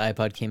because like the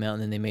iPod came out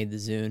and then they made the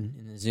Zune,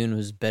 and the Zune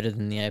was better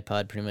than the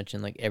iPod pretty much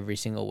in like every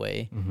single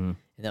way. Mm-hmm.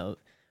 And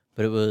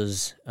but it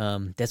was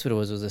that's what it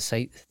was. It was a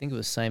site. I think it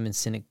was Simon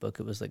Sinek book.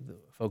 It was like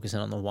focusing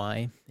on the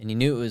why, and he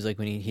knew it was like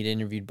when he'd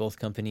interviewed both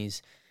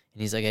companies,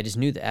 and he's like, I just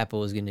knew that Apple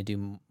was going to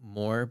do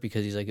more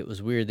because he's like, it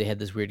was weird. They had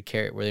this weird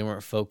carrot where they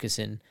weren't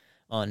focusing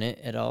on it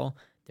at all.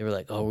 They were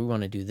like, oh, we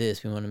want to do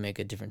this. We want to make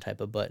a different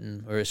type of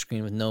button or a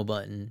screen with no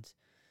buttons.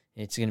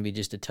 It's going to be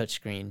just a touch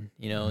screen,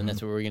 and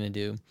that's what we're going to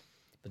do.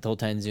 But the whole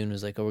time Zune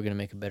was like, oh, we're going to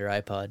make a better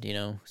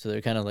iPod, So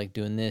they're kind of like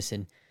doing this.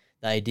 And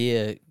the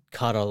idea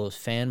caught all those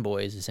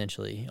fanboys,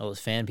 essentially. All those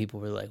fan people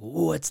were like,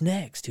 what's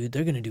next, dude?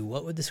 They're going to do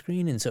what with the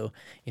screen? And so,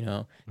 they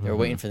were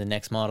waiting for the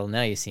next model.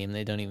 Now you see them.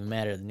 They don't even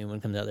matter. The new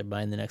one comes out, they're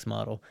buying the next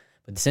model.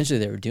 But essentially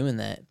they were doing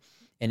that.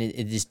 And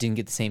it just didn't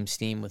get the same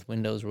steam with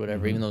Windows or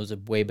whatever, even though it was a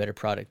way better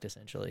product,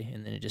 essentially.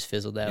 And then it just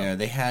fizzled out. yeah,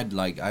 they had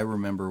I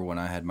remember when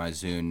I had my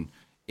Zune,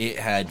 it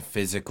had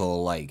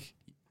physical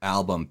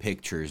album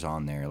pictures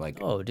on there.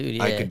 Oh, dude,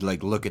 yeah. I could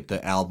look at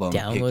the album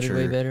Downloaded picture.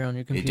 way better on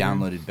your computer. It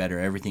downloaded better.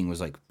 Everything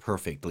was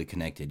perfectly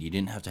connected. You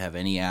didn't have to have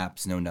any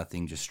apps, no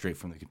nothing, just straight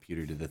from the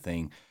computer to the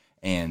thing.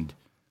 And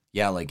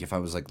yeah, if I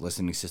was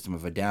listening to System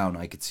of a Down,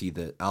 I could see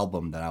the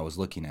album that I was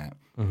looking at.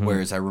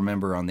 Whereas I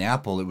remember on the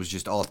Apple, it was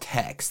just all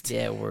text.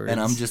 Yeah, words. And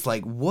I'm just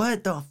like,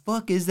 what the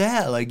fuck is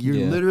that?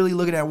 You're literally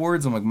looking at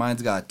words. I'm like,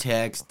 mine's got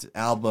text,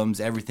 albums,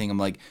 everything. I'm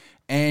like,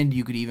 and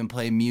you could even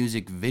play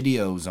music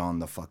videos on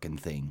the fucking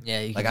thing. Yeah,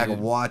 you I could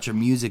watch a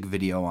music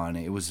video on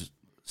it. It was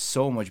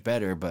so much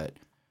better, but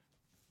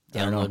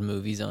download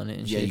movies on it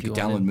and yeah, shit. you could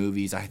download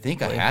movies. I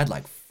think I had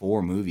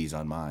 4 movies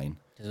on mine.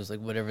 It was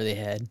whatever they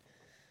had.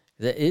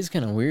 That is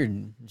kind of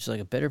weird. Just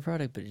a better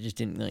product, but it just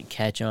didn't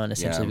catch on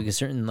essentially because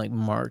certain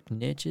marked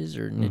niches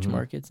or niche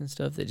markets and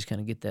stuff, they just kind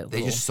of get that.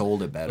 They just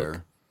sold it better.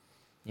 Hook.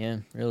 Yeah,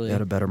 really. They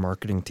had a better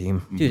marketing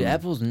team. Dude,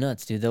 Apple's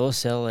nuts, dude. They'll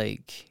sell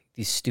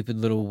these stupid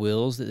little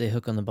wheels that they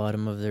hook on the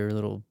bottom of their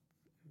little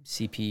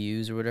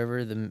CPUs or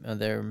whatever,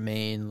 their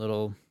main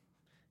little.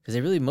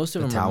 Because most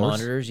of them are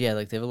monitors. Yeah, they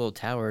have a little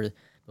tower,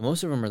 but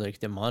most of them are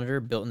the monitor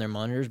built in their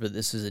monitors. But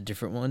this is a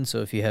different one. So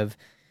if you have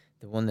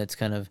the one that's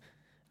kind of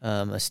a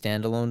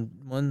standalone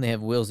one, they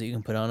have wheels that you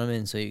can put on them,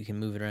 and so you can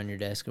move it around your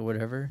desk or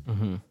whatever.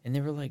 Mm-hmm. And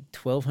they were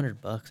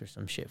 $1,200 or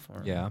some shit for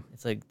them. Yeah,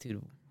 it's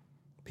dude.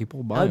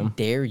 People buy How them.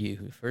 dare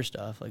you? First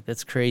off,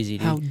 that's crazy,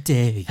 dude. How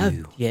dare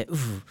you? Yeah,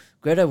 ooh.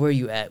 Greta, where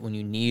you at when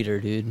you need her,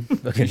 dude?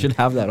 You should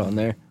have that on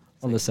there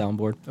on the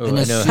soundboard. Oh, And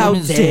I as know. soon How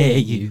as- dare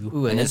you?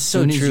 Ooh, And that's as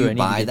so soon as true. I you need to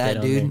buy get that,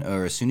 on dude,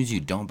 there. or as soon as you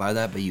don't buy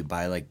that, but you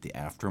buy the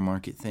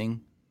aftermarket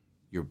thing,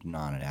 you're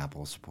not an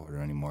Apple supporter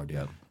anymore,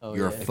 dude. Oh,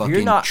 You're yeah. a If fucking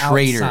You're not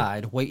traitor.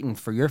 outside waiting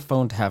for your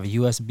phone to have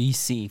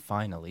USB-C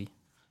finally.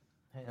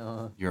 I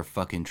know. You're a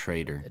fucking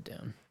traitor. Get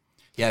down.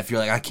 Yeah, if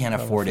you're I can't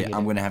afford it, figured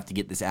I'm it. gonna have to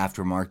get this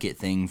aftermarket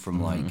thing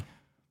from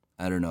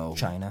I don't know,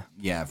 China.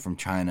 Yeah, from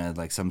China,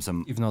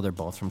 some. Even though they're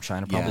both from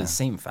China, probably Yeah. the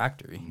same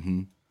factory.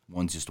 Mm-hmm.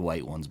 One's just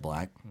white, one's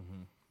black.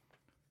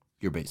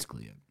 You're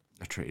basically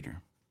a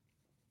traitor.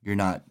 You're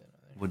not.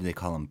 What do they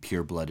call them?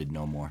 Pure-blooded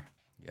no more.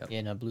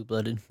 Yeah, not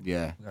blue-blooded.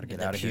 Yeah. We gotta get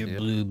That out of here, pure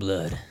dude. blue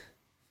blood.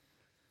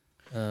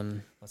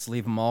 Let's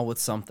leave them all with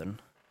something.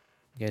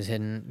 You guys gotta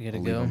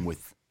Leave go. them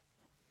with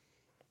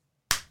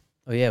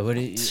Oh yeah, what?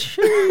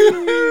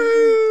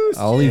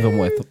 I'll leave him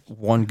with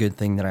one good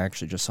thing that I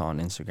actually just saw on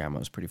Instagram. It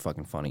was pretty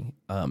fucking funny.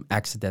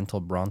 Accidental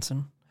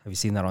Bronson. Have you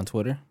seen that on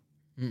Twitter?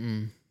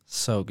 Mm-mm.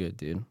 So good,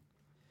 dude.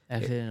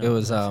 Accidental It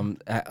was Bronson.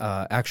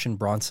 Action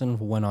Bronson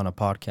went on a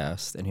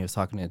podcast and he was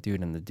talking to a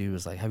dude and the dude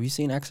was like, "Have you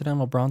seen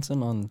Accidental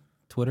Bronson on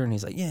Twitter?" And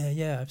he's like,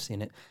 "Yeah, I've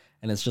seen it."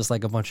 And it's just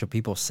like a bunch of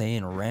people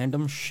saying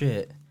random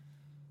shit,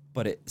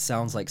 but it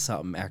sounds like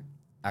something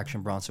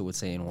Action Bronson would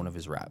say in one of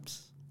his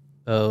raps.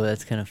 Oh,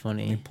 that's kind of Let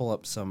me funny. pull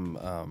up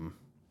some.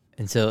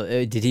 And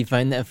so, did he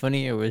find that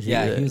funny, or was he?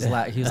 Yeah, he was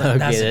like, Okay,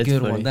 "That's a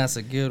good funny. one. That's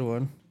a good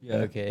one." Yeah.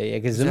 Okay, yeah,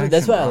 because Jackson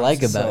that's what I like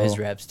Bronson, about his so-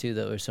 raps too,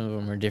 though, where some of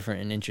them are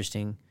different and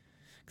interesting.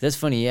 'Cause that's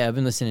funny. Yeah, I've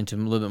been listening to a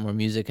little bit more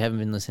music. I haven't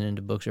been listening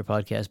to books or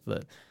podcasts,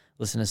 but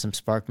listen to some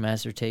Spark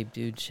Master tape,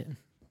 dude. Shit.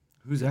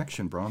 Who's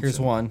Action Bronson? Here's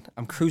one.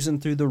 I'm cruising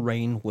through the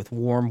rain with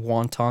warm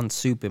wonton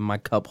soup in my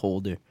cup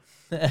holder.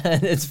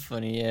 That's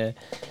funny. Yeah.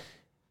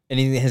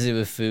 Anything that has to do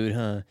with food,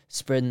 huh?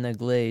 Spreading that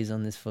glaze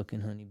on this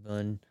fucking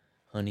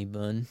honey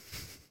bun.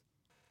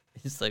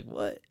 It's like,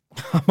 what?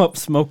 I'm up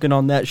smoking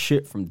on that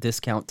shit from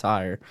Discount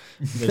Tire.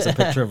 There's a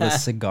picture of a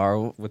cigar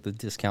with the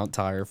Discount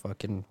Tire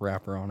fucking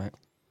wrapper on it.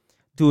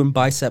 Doing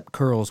bicep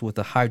curls with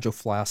a hydro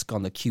flask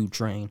on the Q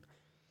train.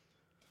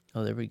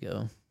 Oh, there we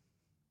go.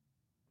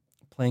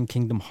 Playing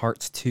Kingdom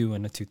Hearts 2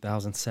 in a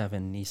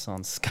 2007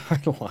 Nissan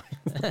Skyline.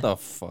 What the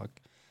fuck?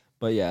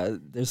 But yeah,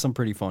 there's some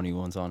pretty funny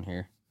ones on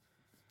here.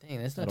 Dang,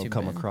 that's not That'll too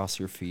come bad. across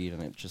your feed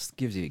and it just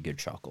gives you a good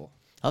chuckle.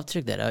 I'll have to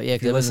check that out. Yeah,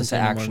 If you because listen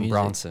to Action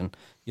Bronson,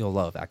 you'll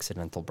love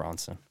Accidental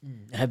Bronson.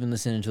 I have been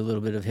listening to a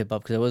little bit of hip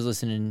hop because I was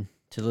listening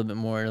to a little bit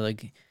more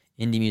like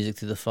indie music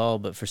through the fall,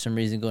 but for some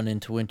reason going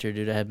into winter,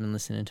 dude, I have been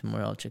listening to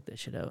more. I'll check that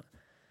shit out.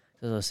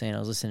 As I was saying, I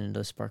was listening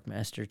to Spark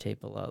Master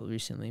tape a lot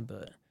recently,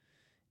 but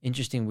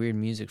interesting, weird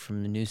music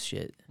from the new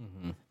shit.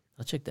 Mm-hmm.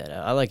 I'll check that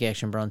out. I like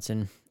Action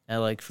Bronson. I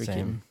like freaking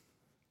Same.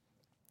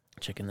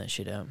 checking that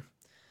shit out.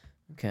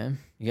 Okay,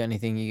 you got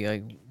anything you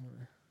like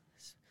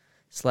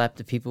slap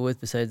the people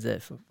with besides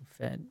that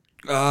fat?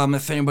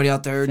 If anybody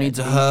out there needs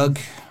a hug,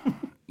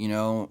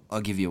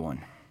 I'll give you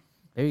one.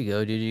 There you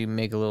go, dude. You can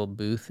make a little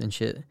booth and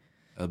shit.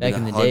 It'll Back be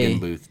in the the hugging day-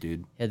 booth, dude.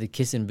 You had the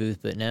kissing booth,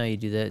 but now you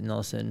do that, and all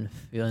of a sudden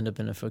you end up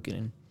in a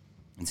fucking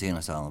Insane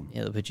Asylum.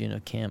 yeah. They'll put you in a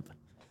camp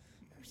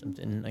or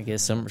something. I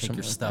guess some Take your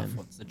like stuff that.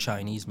 once the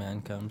Chinese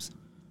man comes.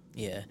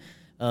 Yeah.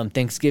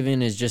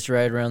 Thanksgiving is just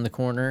right around the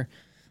corner.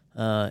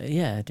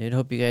 Yeah, dude.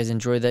 Hope you guys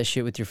enjoy that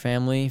shit with your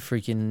family.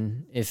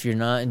 Freaking, if you're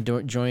not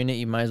enjoying it,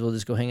 you might as well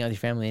just go hang out with your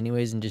family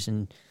anyways and just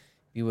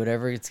be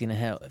whatever. It's gonna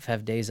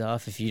have days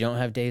off. If you don't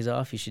have days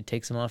off, you should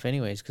take some off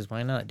anyways. Because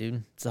why not,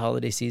 dude? It's the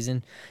holiday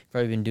season. You've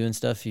probably been doing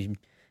stuff you've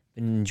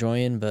been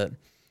enjoying, but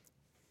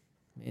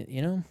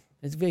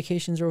it's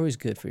vacations are always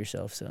good for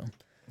yourself. So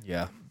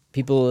Yeah.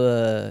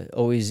 people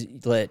always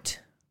let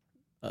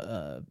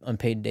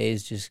unpaid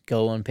days just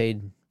go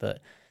unpaid,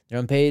 but they're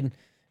unpaid,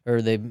 or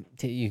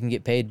you can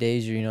get paid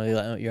days,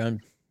 or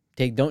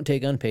don't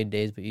take unpaid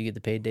days, but you get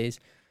the paid days.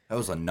 That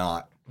was a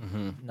knot.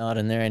 Not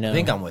in there, I know. I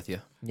think I'm with you.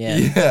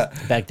 yeah.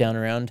 Back down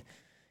around.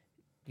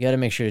 You got to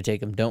make sure to take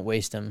them. Don't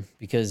waste them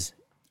because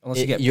Unless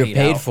you get you're paid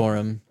paid out. for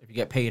them. If you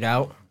get paid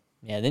out,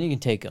 Yeah, then you can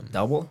take them.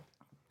 double.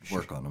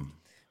 Work on them.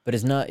 But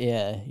it's not.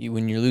 Yeah,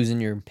 when you're losing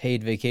your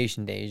paid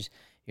vacation days,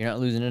 you're not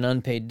losing an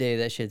unpaid day.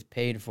 That shit's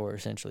paid for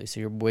essentially. So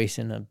you're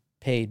wasting a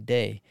paid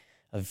day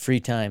of free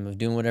time of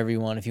doing whatever you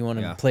want. If you want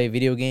to Yeah. play a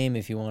video game,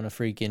 if you want to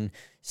freaking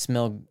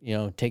smell,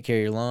 take care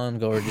of your lawn,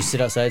 go or just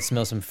sit outside,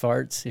 smell some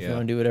farts. If you Yeah.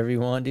 want to do whatever you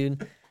want,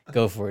 dude,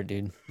 go for it,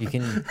 dude. You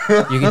can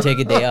take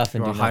a day off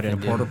and You do want to hide in a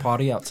nothing, porta dude.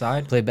 potty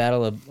outside? Play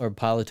Battle or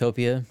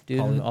Polytopia,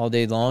 dude, all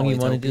day long. You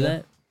want to do Polytopia?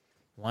 that?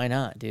 Why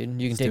not,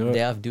 dude? You can take do a it.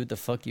 day off, do what the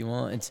fuck you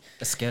want.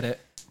 Let's get it.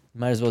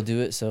 Might as well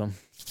do it. So,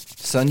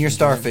 Sun your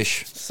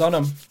starfish. Sun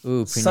them.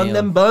 ooh, Sun prenatal.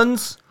 them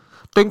buns.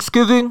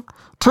 Thanksgiving.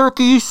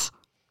 Turkeys.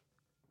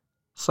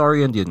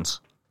 Sorry,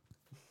 Indians.